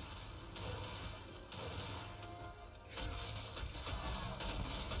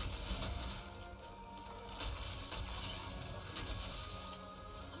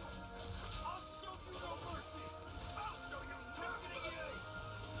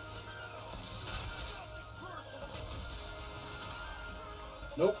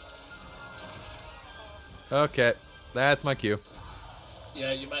 Nope. Okay, that's my cue.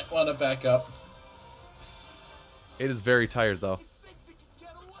 Yeah, you might want to back up. It is very tired though.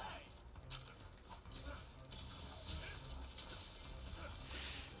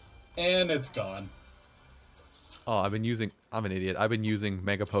 And it's gone. Oh, I'm an idiot. I've been using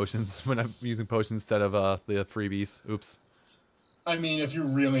mega potions when I'm using potions instead of the freebies. Oops. I mean, if you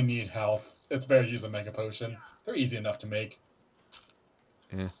really need health, it's better to use a Mega Potion. They're easy enough to make.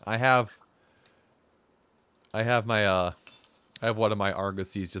 Yeah, I have one of my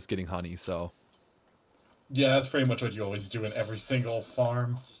Argosies just getting honey, so. Yeah, that's pretty much what you always do in every single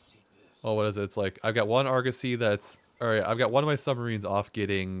farm. Oh, what is it? It's like I've got one Argosy that's alright. I've got one of my submarines off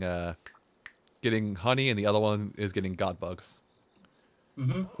getting honey, and the other one is getting god bugs.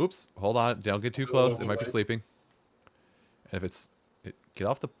 Mm-hmm. Oops, hold on, don't get too close. Oh, It might be right. sleeping. And if get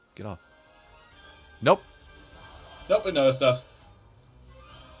off. Nope, Nope, it noticed us.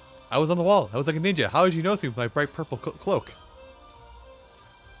 I was on the wall. I was like a ninja. How did you notice me with my bright purple cloak?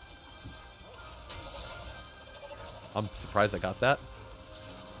 I'm surprised I got that.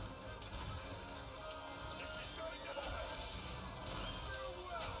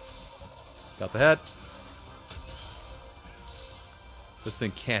 Got the head. This thing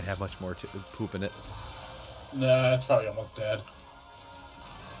can't have much more poop in it. Nah, it's probably almost dead.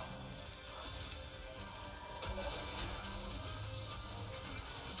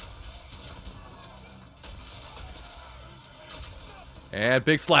 And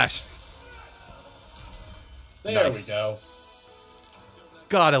big slash. There Nice. we go.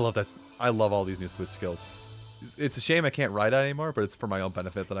 God, I love that. I love all these new Switch skills. It's a shame I can't ride on it anymore, but it's for my own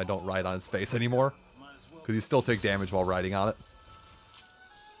benefit that I don't ride on his face anymore. Because you still take damage while riding on it.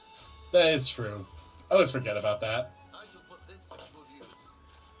 That is true. I always forget about that. I shall put this to good use.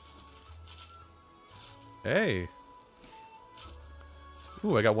 Hey.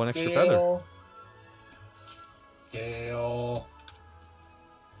 Ooh, I got one extra feather. Gale.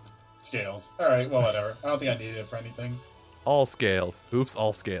 Scales. Alright, well, whatever. I don't think I needed it for anything. All scales. Oops,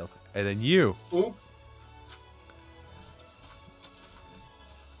 all scales. And then you. Oops.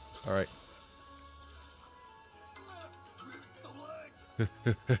 All right. The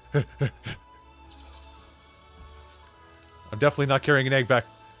legs. I'm definitely not carrying an egg back.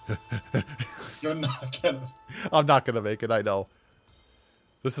 You're not gonna. I'm not going to make it, I know.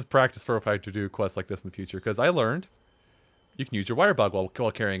 This is practice for if I have to do quests like this in the future. Because I learned you can use your wire bug while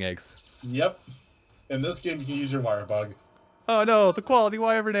carrying eggs. Yep. In this game, you can use your wire bug. Oh no, the quality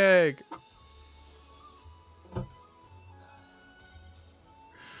wyvern egg.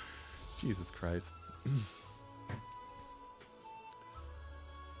 Jesus Christ.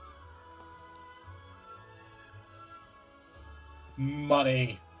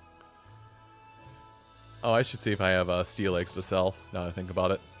 Money. Oh, I should see if I have steel eggs to sell, now that I think about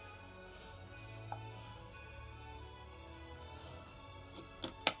it.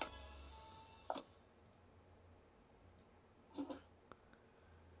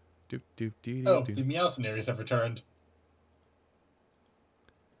 Oh, the Meowcenaries have returned.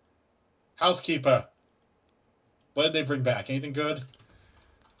 Housekeeper. What did they bring back? Anything good?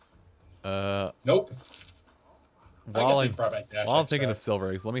 Nope. While I guess they brought back Dash I'm thinking Extra. of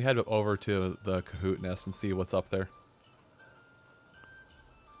silver eggs, let me head over to the Kahoot nest and see what's up there.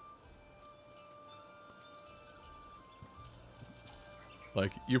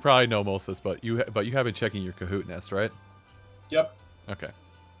 Like, you probably know most of this, but you have been checking your Kahoot nest, right? Yep. Okay.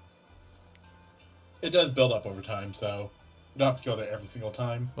 It does build up over time, so you don't have to go there every single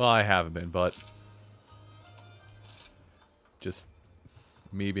time. Well, I haven't been, but just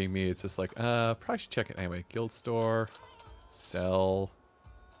me being me, it's just like, probably should check it anyway. Guild store, sell,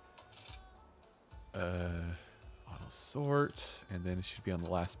 auto sort, and then it should be on the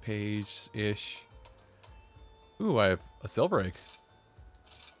last page-ish. Ooh, I have a silver egg.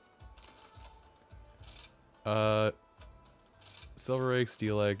 Silver egg,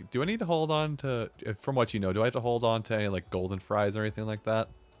 steel egg. Do I need to hold on to, from what you know, do I have to hold on to any like golden fries or anything like that?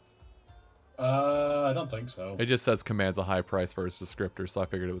 I don't think so. It just says commands a high price for its descriptor, so I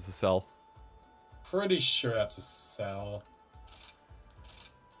figured it was a sell. Pretty sure that's a sell.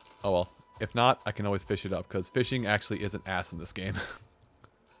 Oh well. If not, I can always fish it up, because fishing actually isn't ass in this game.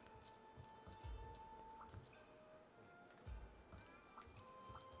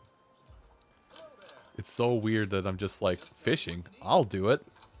 It's so weird that I'm just like, fishing? I'll do it.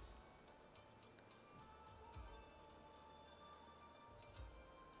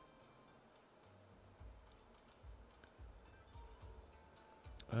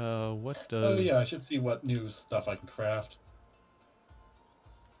 What does... Oh yeah, I should see what new stuff I can craft.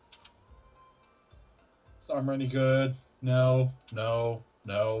 Is armor any good? No, no,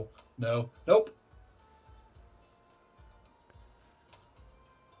 no, no, nope.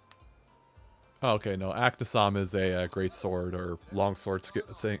 Oh, okay, no. Acnosam is a great sword or long sword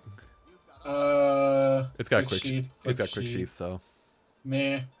thing. It's got quick sheath, it's got quick sheath, so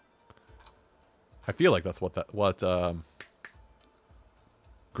Meh. I feel like that's what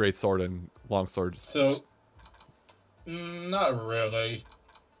great sword and long sword. So, not really.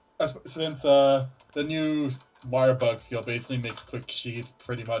 Since the new wire bug skill basically makes quick sheath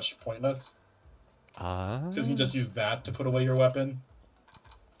pretty much pointless. Because you can just use that to put away your weapon.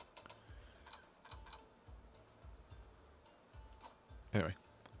 Anyway,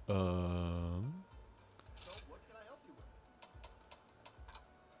 So, what can I help you with?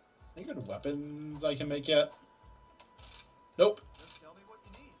 Any good weapons I can make yet? Nope. Just tell me what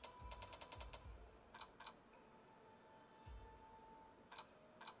you need.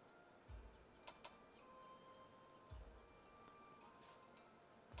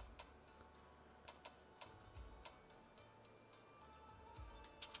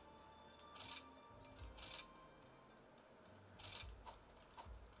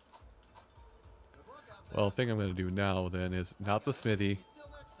 Good work out there. well, the thing I'm going to do now then is not the smithy, Till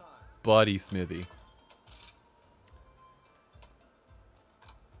next time. buddy smithy.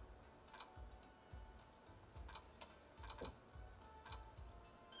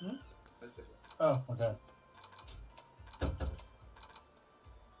 Oh, okay.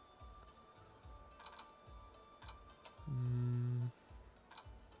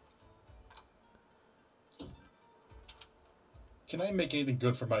 Can I make anything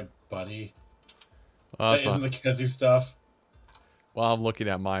good for my buddy? Well, That that's isn't not- the Kezu stuff. well, I'm looking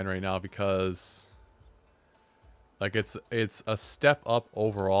at mine right now because, like, it's a step up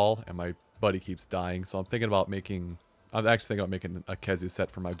overall, and my buddy keeps dying. So I'm thinking about making. I'm actually thinking about making a Kezu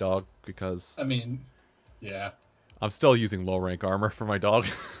set for my dog because I mean, yeah. I'm still using low rank armor for my dog.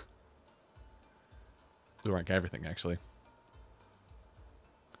 Low rank everything, actually.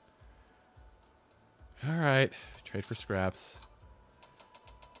 Alright. Trade for scraps.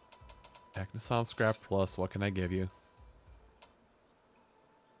 Acnosom scrap plus. What can I give you?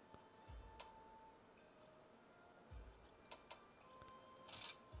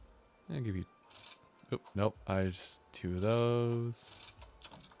 I'll give you... Oh, nope. I just... 2 of those.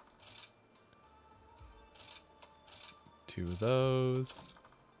 2 of those.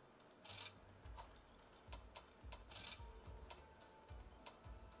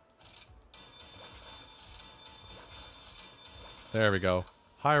 There we go.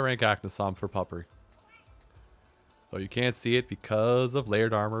 High rank Acnosom for Puppery. Though you can't see it because of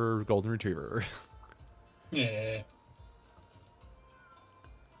layered armor Golden Retriever. Yeah.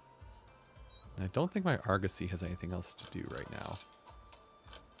 I don't think my Argosy has anything else to do right now.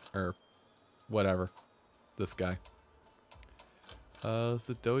 Or whatever. This guy. Is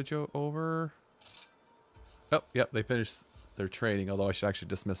the dojo over? Oh, yep, they finished their training, although I should actually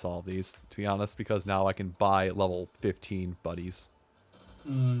dismiss all of these, to be honest, because now I can buy level 15 buddies.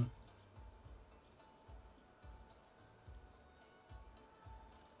 Mm.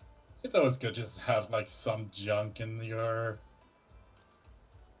 It's always good just to have like some junk in your.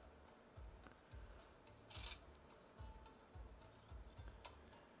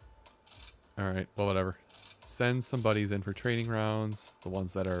 Alright, well, whatever. Send some buddies in for training rounds. The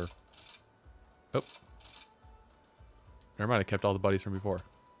ones that are... Oh. Never mind, I kept all the buddies from before.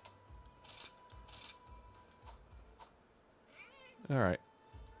 Alright.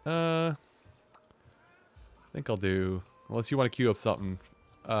 I think I'll do... Unless you want to queue up something...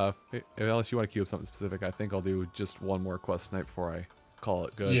 unless you want to queue up something specific, I think I'll do just one more quest tonight before I call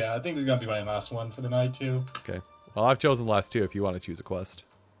it good. Yeah, I think this is gonna be my last one for the night too. Okay. Well, I've chosen the last 2 if you want to choose a quest.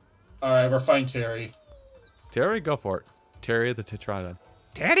 Alright, we're fighting Terry. Terry, go for it. Terry the Tetradon.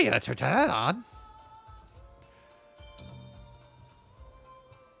 Terry the Tetradon?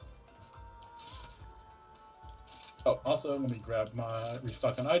 Oh, also, let me grab my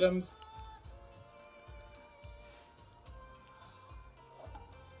restock on items.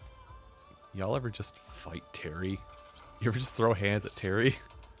 Y'all ever just fight Terry? You ever just throw hands at Terry?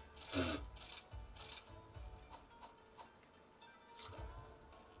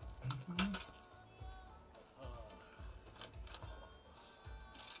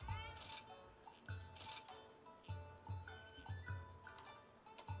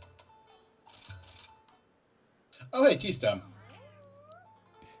 Oh, hey, T-Stem.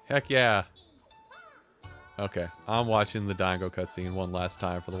 Heck yeah. Okay, I'm watching the Dango cutscene one last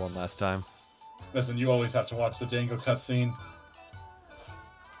time for the one last time. Listen, you always have to watch the Dango cutscene.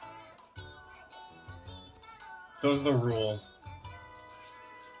 Those are the rules.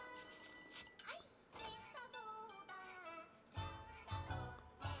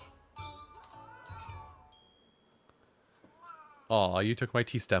 Aw, you took my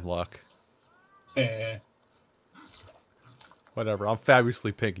T-stem luck. Eh. Whatever, I'm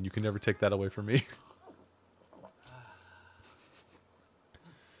fabulously pink and you can never take that away from me.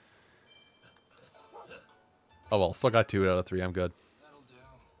 Oh well, still got 2 out of 3, I'm good. That'll do.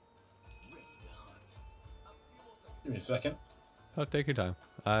 Give me a second. Oh, take your time.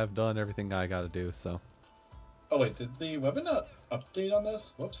 I've done everything I gotta do, so. Oh wait, did the weapon not update on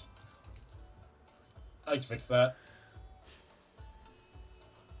this? Whoops. I can fix that.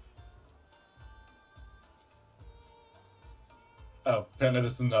 Oh, apparently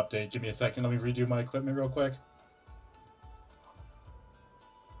this is an update. Give me a second. Let me redo my equipment real quick.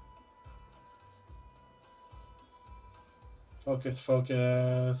 Focus,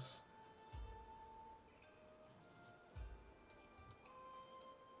 focus.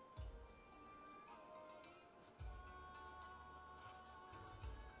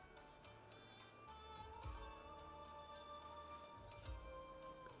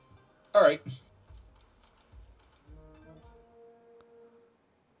 All right.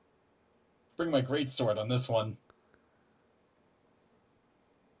 Bring my great sword on this one.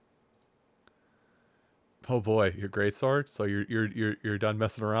 Oh boy, your great sword. So you're done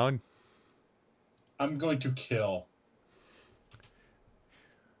messing around. I'm going to kill.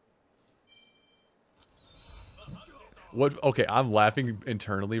 What? Okay, I'm laughing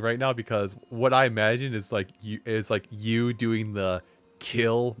internally right now because what I imagine is like you doing the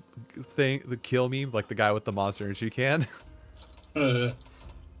kill thing, the kill meme, like the guy with the Monster Energy can.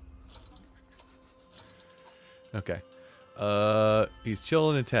 Okay. He's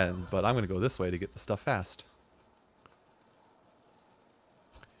chilling in 10, but I'm gonna go this way to get the stuff fast.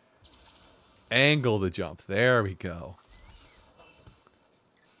 Angle the jump. There we go.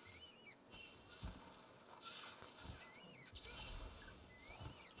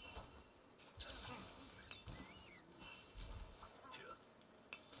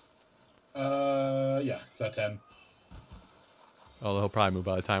 Yeah, it's that 10. Oh, he'll probably move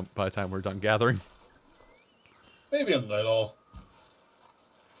by the time we're done gathering. Maybe a little.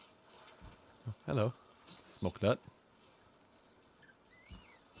 Oh, hello, smoke nut.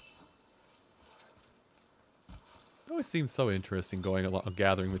 It always seems so interesting going along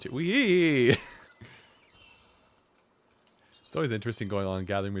gathering material. Wee! It's always interesting going along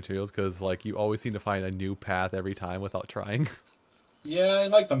gathering materials because like you always seem to find a new path every time without trying. Yeah, I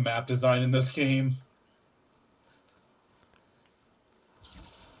like the map design in this game.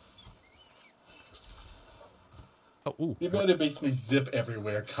 Oh, ooh. The ability to basically zip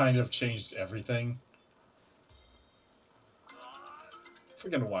everywhere kind of changed everything.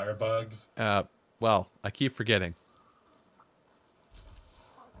 Freaking wire bugs. Well, I keep forgetting.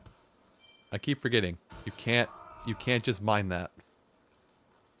 You can't just mine that.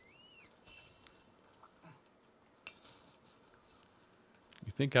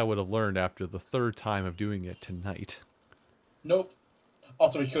 You think I would have learned after the 3rd time of doing it tonight. Nope.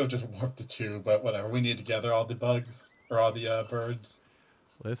 Also, we could have just warped the 2, but whatever. We need to gather all the bugs, or all the birds.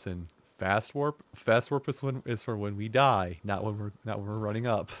 Listen, fast warp is for when we die, not when we're running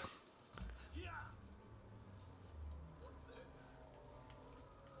up.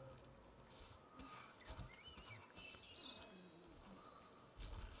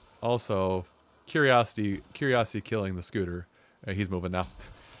 Also, curiosity killing the scooter. He's moving now.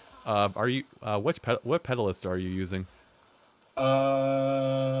 Are you what pedalist are you using?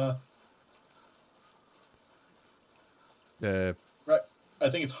 Right. I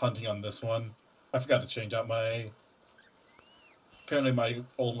think it's hunting on this one. I forgot to change out my. Apparently, my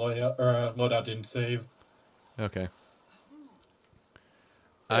old loadout didn't save. Okay.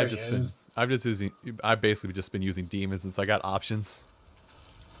 There I've basically just been using demons since I got options.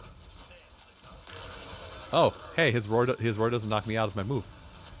 Oh, hey, his roar doesn't knock me out of my move.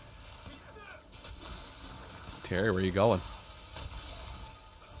 Terry, where are you going?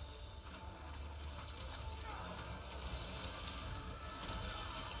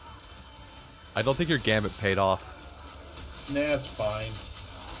 I don't think your gambit paid off. Nah, it's fine.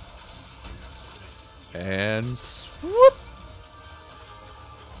 And swoop!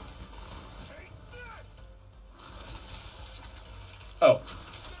 Oh,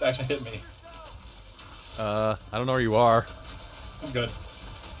 that actually hit me. I don't know where you are. I'm good.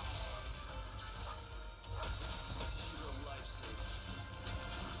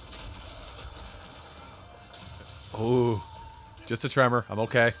 Oh, just a tremor. I'm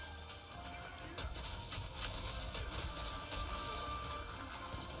okay.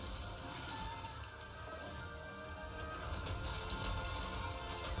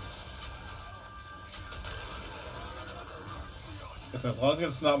 As long as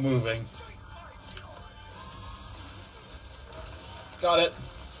it's not moving. Got it.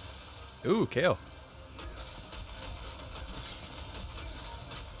 Ooh, KO.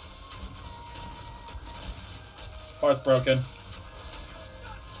 Part's broken.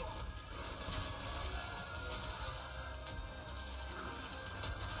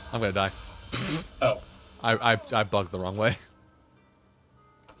 I'm gonna die. Oh. I bugged the wrong way.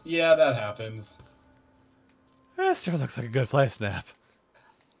 Yeah, that happens. This sure looks like a good play, Snap.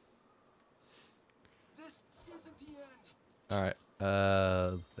 This isn't the end. Alright,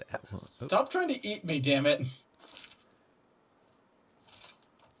 that one. Oh, Stop trying to eat me, damn it.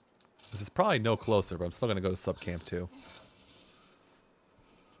 this is probably no closer, but I'm still gonna go to sub camp too.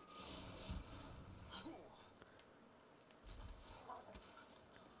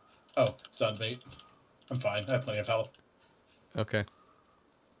 Oh, stun bait. I'm fine. I have plenty of health. Okay.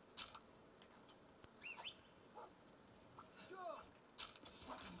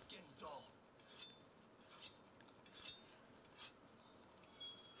 Weapons getting dull.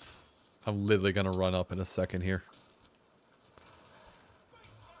 I'm literally gonna run up in a second here.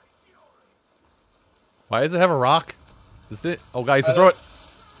 Why does it have a rock? Is it? Oh, guys, throw it.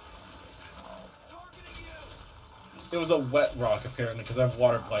 Targeting you. It was a wet rock, apparently, because I have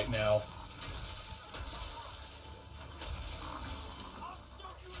water bite now.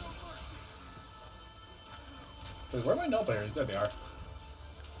 Wait, where are my no berries? There they are.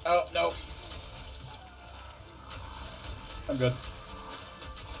 Oh, no. I'm good.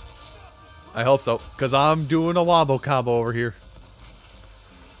 I hope so, because I'm doing a wombo combo over here.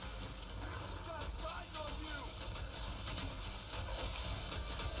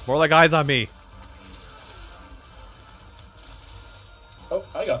 More like eyes on me. Oh,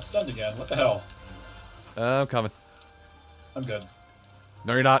 I got stunned again. What the hell? I'm coming. I'm good.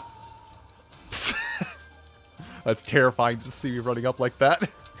 No, you're not. That's terrifying to see me running up like that.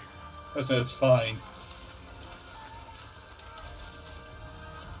 Listen, it's fine.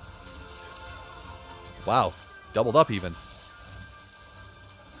 Wow. Doubled up even.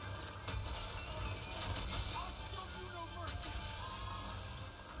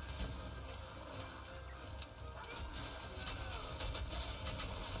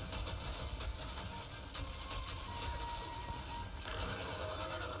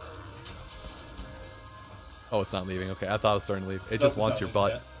 Oh, it's not leaving. Okay, I thought it was starting to leave. It just wants your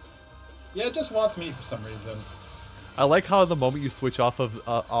butt. Yet. Yeah, it just wants me for some reason. I like how the moment you switch off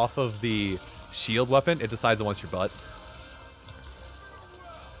of the shield weapon, it decides it wants your butt.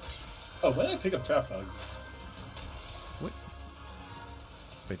 Oh, when did I pick up trap bugs? What?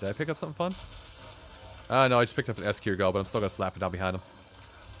 Wait, did I pick up something fun? No, I just picked up an S-Cure Go, but I'm still gonna slap it down behind him.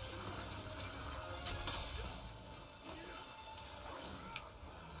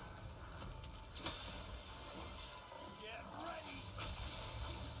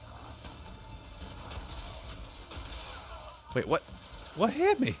 Wait, what? What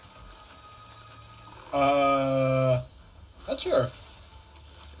hit me? Not sure.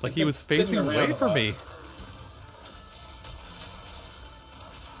 Like he was facing away from me.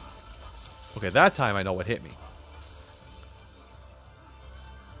 Okay, that time I know what hit me.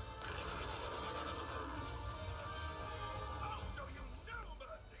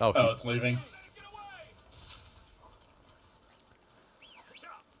 Oh, Oh, it's leaving.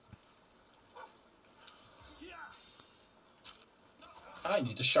 I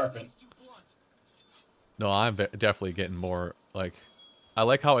need to sharpen. no, I'm definitely getting more, like... I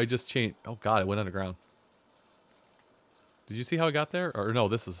like how I just changed... Oh god, it went underground. Did you see how I got there? Or no,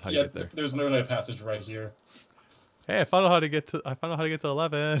 this is how you get there. There's no night passage right here. Hey, I found out how to get to... I found out how to get to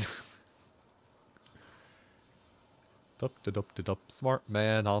 11. Dup-de-dup-de-dup. Smart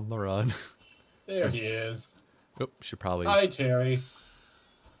man on the run. There he is. Oop, should probably... Hi, Terry.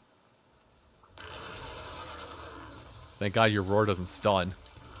 Thank god your roar doesn't stun.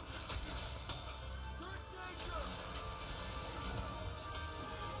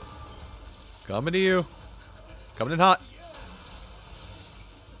 Coming to you. Coming in hot.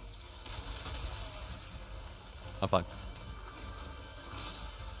 I'm fine.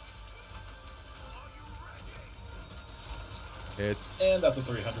 And that's a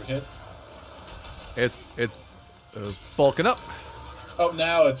 300 hit. It's bulking up. Oh,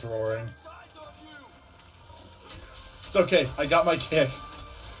 now it's roaring. It's okay. I got my kick.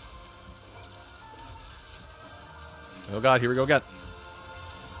 Oh god, here we go again.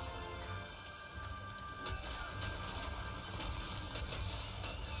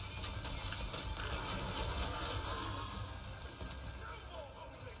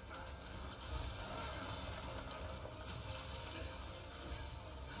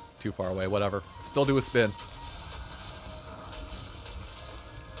 Too far away, whatever. Still do a spin.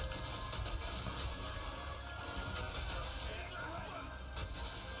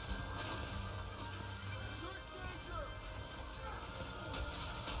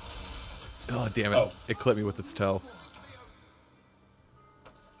 Oh, damn it. Oh. It clipped me with its toe.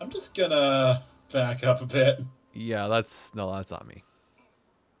 I'm just gonna back up a bit. Yeah, that's on me.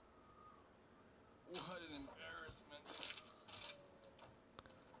 What an embarrassment.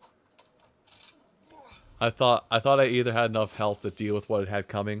 I thought I either had enough health to deal with what it had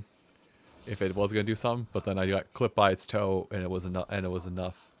coming, if it was gonna do something, but then I got clipped by its toe and it was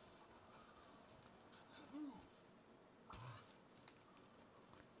enough.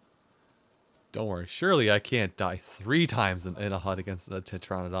 Don't worry, surely I can't die 3 times in a HUD against the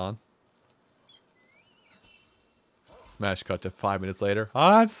Tetranodon. Smash cut to 5 minutes later.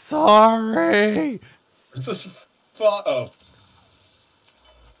 I'm sorry! This is fun. Oh.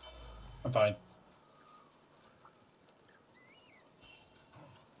 I'm fine.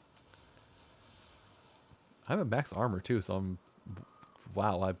 I have a max armor too, so I'm...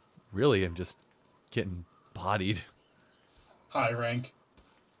 Wow, I really am just getting bodied. High rank.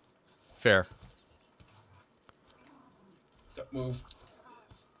 Fair. Don't move.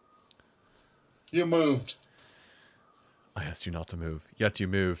 You moved. I asked you not to move, yet you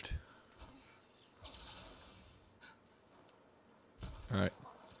moved. Alright.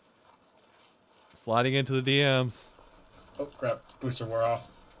 Sliding into the DMs. Oh crap! Booster wore off.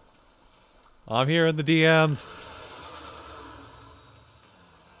 I'm here in the DMs.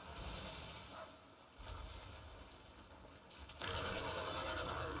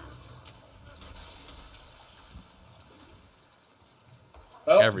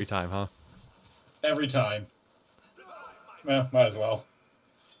 Oh, Every time, huh? every time. Well, might as well.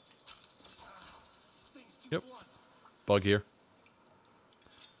 Yep. Bug here.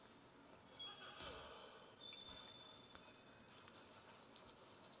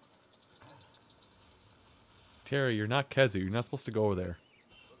 Terry, you're not Kezu. You're not supposed to go over there.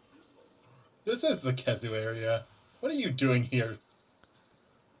 This is the Kezu area. What are you doing here?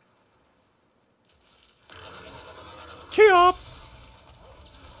 Key up!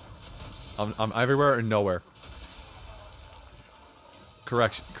 I'm everywhere and nowhere.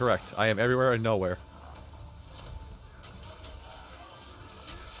 Correct. I am everywhere and nowhere.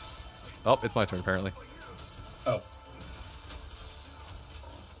 Oh, it's my turn apparently. Oh,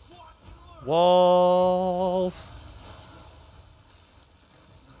 Walls.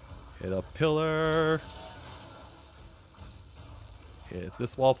 Hit a pillar. Hit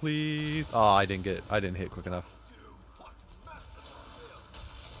this wall, please. Oh, I didn't get it. I didn't hit quick enough.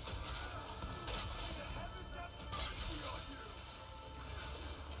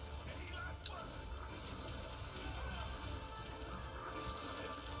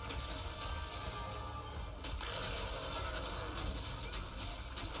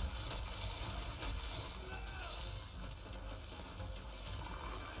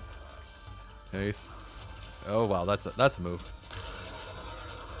 Nice. Oh wow, that's a move.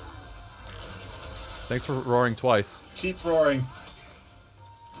 Thanks for roaring twice. keep roaring.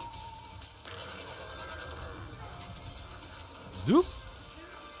 Zoop.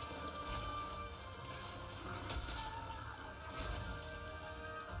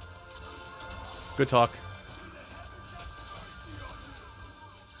 Good talk.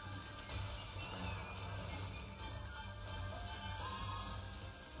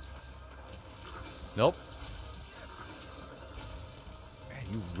 Nope. Man,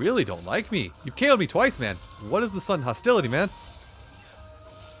 you really don't like me. You KO'd me twice, man. What is the sudden hostility, man?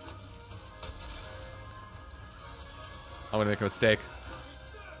 I'm gonna make a mistake.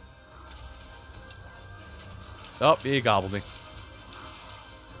 Oh, he gobbled me.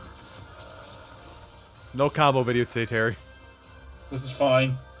 No combo video today, Terry. This is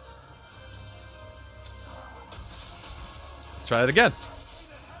fine. Let's try it again.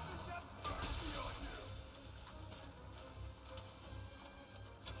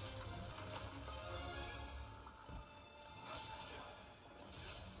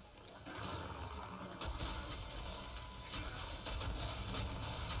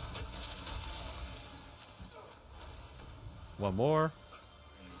 One more.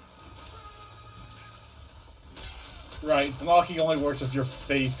 Right, blocking only works if you're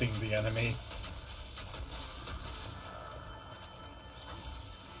facing the enemy.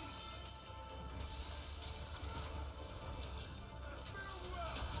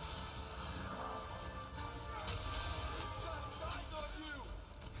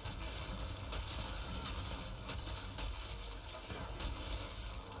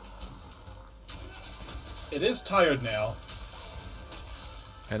 It is tired now.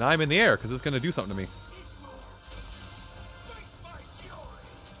 And I'm in the air because it's going to do something to me.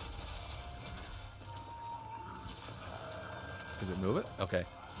 Does it move it? Okay.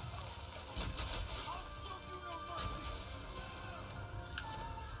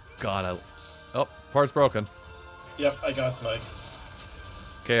 God, oh, part's broken. Yep, I got the leg.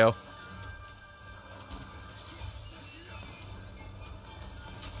 KO.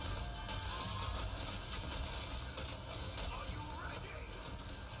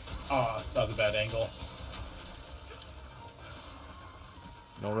 Ah, that was a bad angle.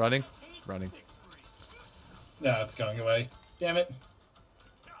 No running? Running. Yeah, it's going away. Damn it.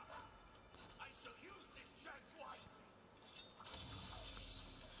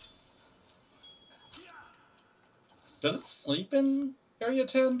 Does it sleep in Area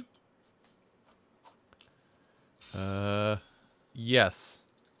 10? Yes.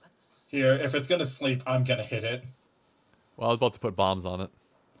 Here, if it's gonna sleep, I'm gonna hit it. Well, I was about to put bombs on it.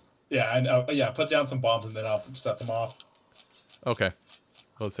 Yeah, I know. Yeah, put down some bombs and then I'll set them off. Okay.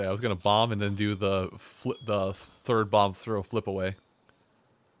 Let's say I was gonna bomb and then do the third bomb throw flip away.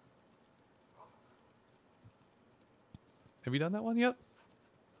 Have you done that one yet?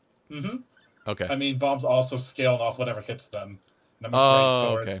 Mm-hmm. Okay. I mean, bombs also scale off whatever hits them. And I'm a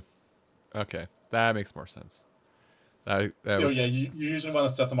Oh, great sword. okay. Okay. That makes more sense. So yeah, you usually want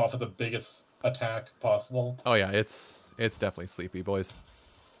to set them off with the biggest attack possible. Oh yeah, it's definitely sleepy, boys.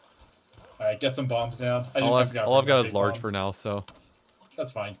 All right, get some bombs down. All I've forgot got is big large bombs. for now, so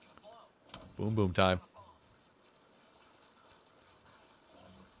That's fine. boom boom time.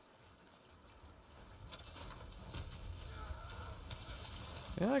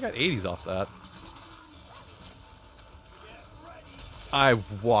 Yeah, I got 80s off that. I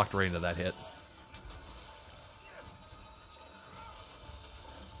walked right into that hit.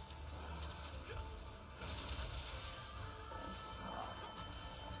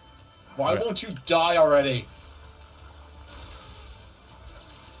 Why Okay. won't you die already?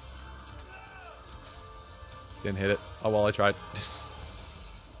 Didn't hit it. Oh well, I tried.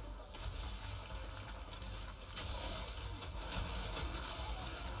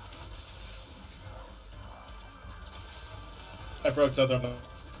 I broke the other one.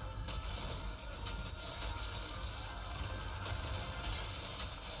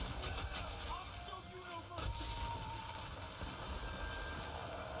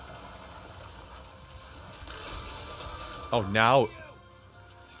 Oh, now?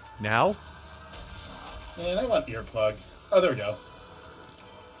 Now? Man, I want earplugs. Oh, there we go.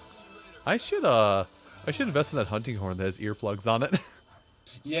 I should invest in that hunting horn that has earplugs on it.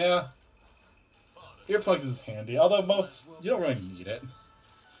 Yeah. Earplugs is handy, although you don't really need it.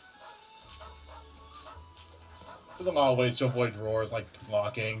 There's a lot of ways to avoid roars, like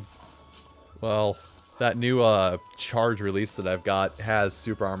blocking. Well, that new charge release that I've got has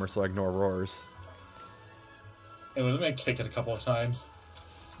super armor, so I ignore roars. And was gonna kick it a couple of times.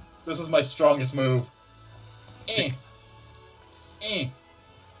 This is my strongest move. Eh. Eh.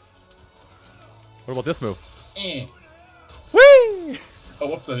 What about this move? Eh. Whee! Oh,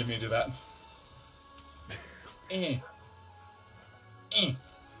 whoops, I didn't mean to do that. Eh. Eh.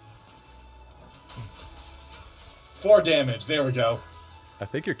 4 damage, there we go. I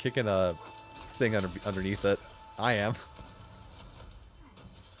think you're kicking a thing underneath it. I am.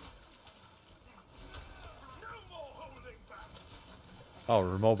 Oh,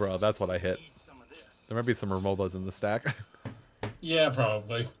 Remobra, that's what I hit. There might be some Remobras in the stack. Yeah,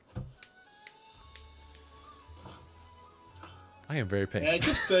 probably. I am very And I pained.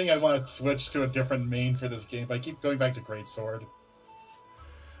 keep saying I want to switch to a different main for this game, but I keep going back to Greatsword.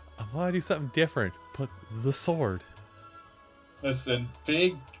 I want to do something different. Put the sword. Listen,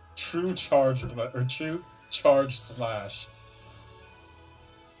 big, true charge, or true charge slash.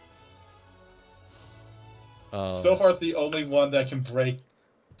 So far, it's the only one that can break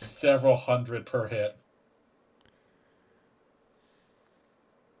several hundred per hit.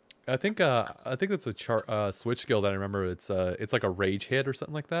 I think that's a switch skill that I remember. It's like a rage hit or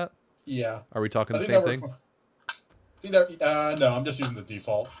something like that. Yeah. Are we talking I the think same thing? I think that, no, I'm just using the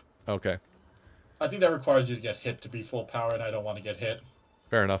default. Okay, I think that requires you to get hit to be full power, and I don't want to get hit.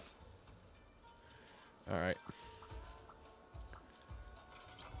 fair enough. All right.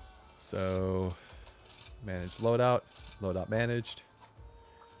 So, manage loadout. Loadout managed.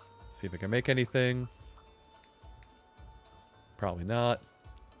 See if I can make anything. Probably not.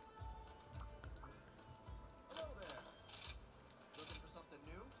 Hello there. Looking for something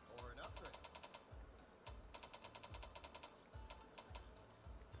new or an upgrade?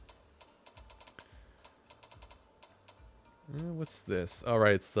 What's this? All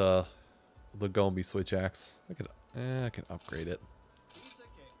right, it's the Lagombi switch axe. I can upgrade it. Piece of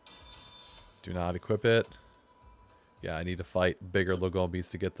cake. Do not equip it. Yeah, I need to fight bigger Lagombis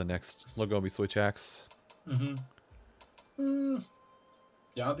to get the next Lagombi switch axe. Mm-hmm.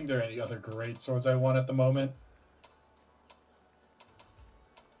 Yeah, I don't think there are any other great swords I want at the moment.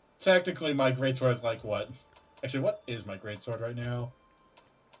 Technically, my great sword is like what? Actually, what is my great sword right now?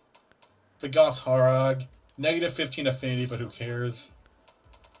 The Goss Harag. Negative 15 affinity, but who cares?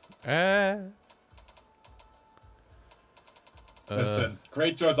 Listen,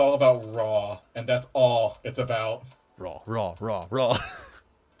 great sword's all about raw, and that's all it's about. Raw.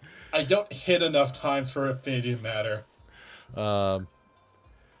 I don't hit enough times for affinity to matter.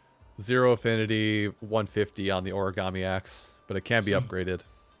 0 affinity, 150 on the origami axe, but it can be upgraded.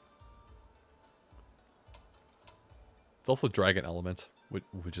 It's also dragon element,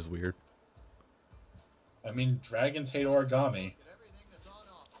 which is weird. I mean, dragons hate origami. Get everything that's on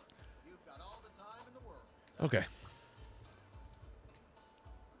offer. You've got all the time in the world. Okay.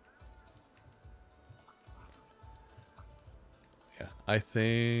 Yeah, I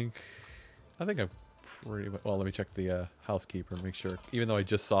think I'm pretty much... Well, let me check the housekeeper and make sure. Even though I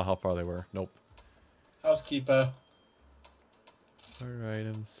just saw how far they were. Nope. Housekeeper. Our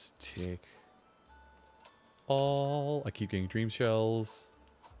items take all. I keep getting dream shells.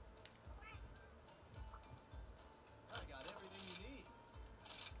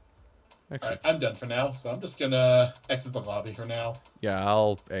 Actually, Alright, I'm done for now, so I'm just gonna exit the lobby for now. yeah,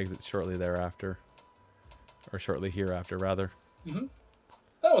 I'll exit shortly thereafter. Or shortly hereafter, rather. That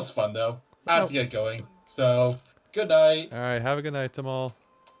was fun, though. I have to Nope. get going. So, good night. Alright, have a good night, Tamal.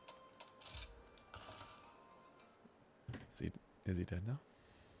 Is he dead now?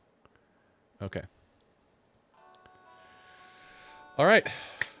 Okay. Alright.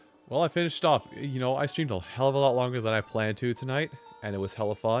 Well, I finished off. You know, I streamed a hell of a lot longer than I planned to tonight, and it was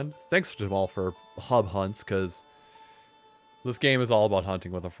hella fun. Thanks to Jamal for hub hunts, because this game is all about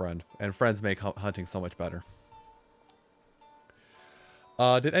hunting with a friend, and friends make hunting so much better.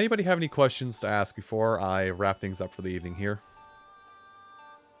 Did anybody have any questions to ask before I wrap things up for the evening here?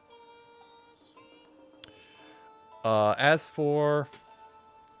 As for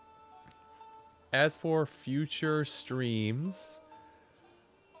future streams,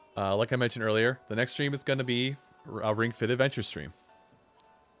 like I mentioned earlier, the next stream is going to be a Ring Fit Adventure stream.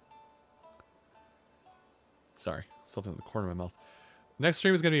 Sorry, something in the corner of my mouth. Next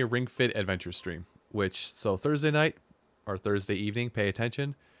stream is going to be a Ring Fit Adventure stream, so Thursday night or Thursday evening, pay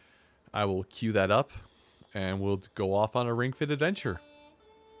attention. I will queue that up, and we'll go off on a Ring Fit adventure.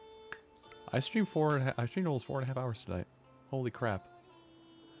 I streamed almost 4.5 hours tonight. Holy crap.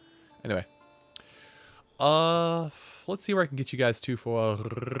 Anyway. Let's see where I can get you guys to for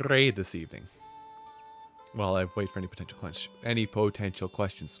a raid this evening. While I wait for any potential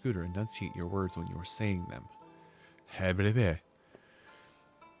questions. Scooter, enunciate your words when you're saying them.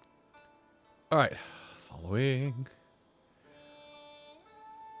 Alright. Following.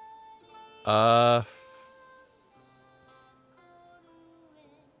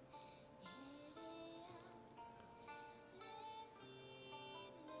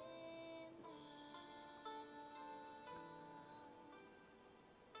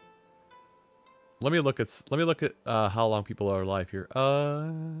 Let me look at how long people are alive here.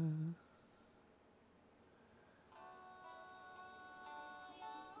 I'm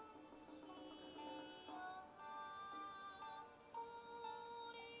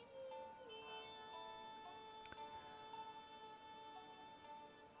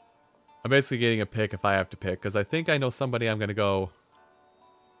basically getting a pick if I have to pick, because I think I know somebody I'm going to go...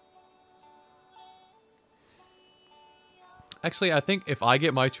 Actually, I think if I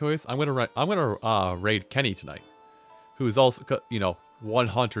get my choice, I'm gonna raid Kenny tonight, who is also, you know, one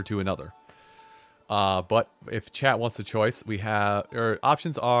hunter to another. But if chat wants a choice, we have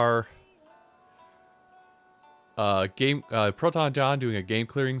options are Proton John doing a game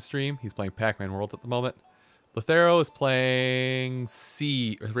clearing stream. He's playing Pac-Man World at the moment. Lethero is playing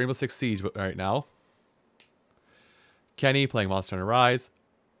Rainbow Six Siege right now. Kenny playing Monster Hunter Rise.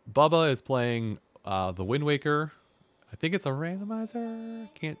 Bubba is playing the Wind Waker. I think it's a randomizer.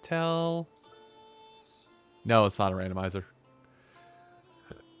 Can't tell. No, it's not a randomizer.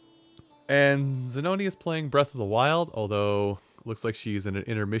 And Zenoni is playing Breath of the Wild, although looks like she's in an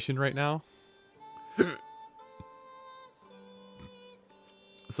intermission right now.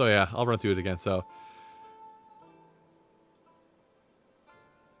 So yeah, I'll run through it again. So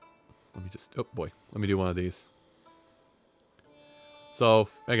let me do one of these. So,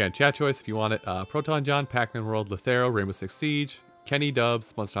 again, chat choice if you want it. Proton John, Pac-Man World, Lethero, Rainbow Six Siege, Kenny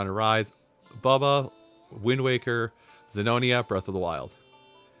Dubs, Monster Hunter Rise, Bubba, Wind Waker, Zenonia, Breath of the Wild.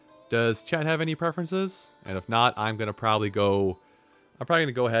 Does chat have any preferences? And if not, I'm probably going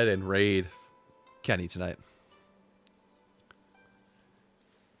to go ahead and raid Kenny tonight.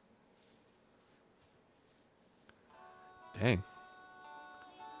 Dang.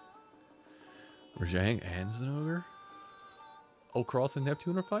 Rajang and Zenogre? Oh, Cross and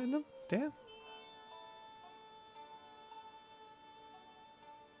Neptune are fighting him? Damn.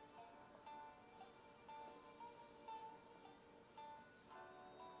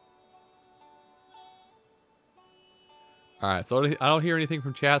 Alright, so I don't hear anything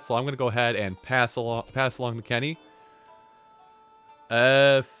from chat, so I'm going to go ahead and pass along to Kenny.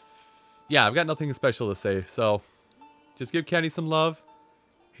 Yeah, I've got nothing special to say, so just give Kenny some love.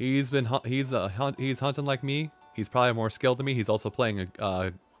 He's hunting like me. He's probably more skilled than me. He's also playing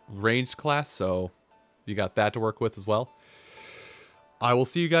a ranged class, so you got that to work with as well. I will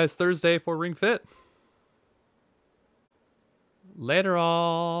see you guys Thursday for Ring Fit. Later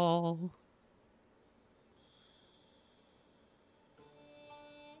all.